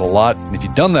helps out a lot. And if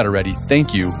you've done that already,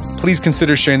 thank you. Please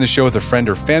consider sharing the show with a friend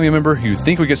or family member who you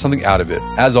think would get something out of it.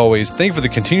 As always, thank you for the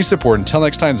continued support. Until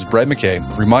next time, this is Brett McKay.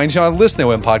 Remind you how to listen to the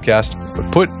AOM podcast,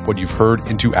 but put what you've heard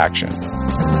into action.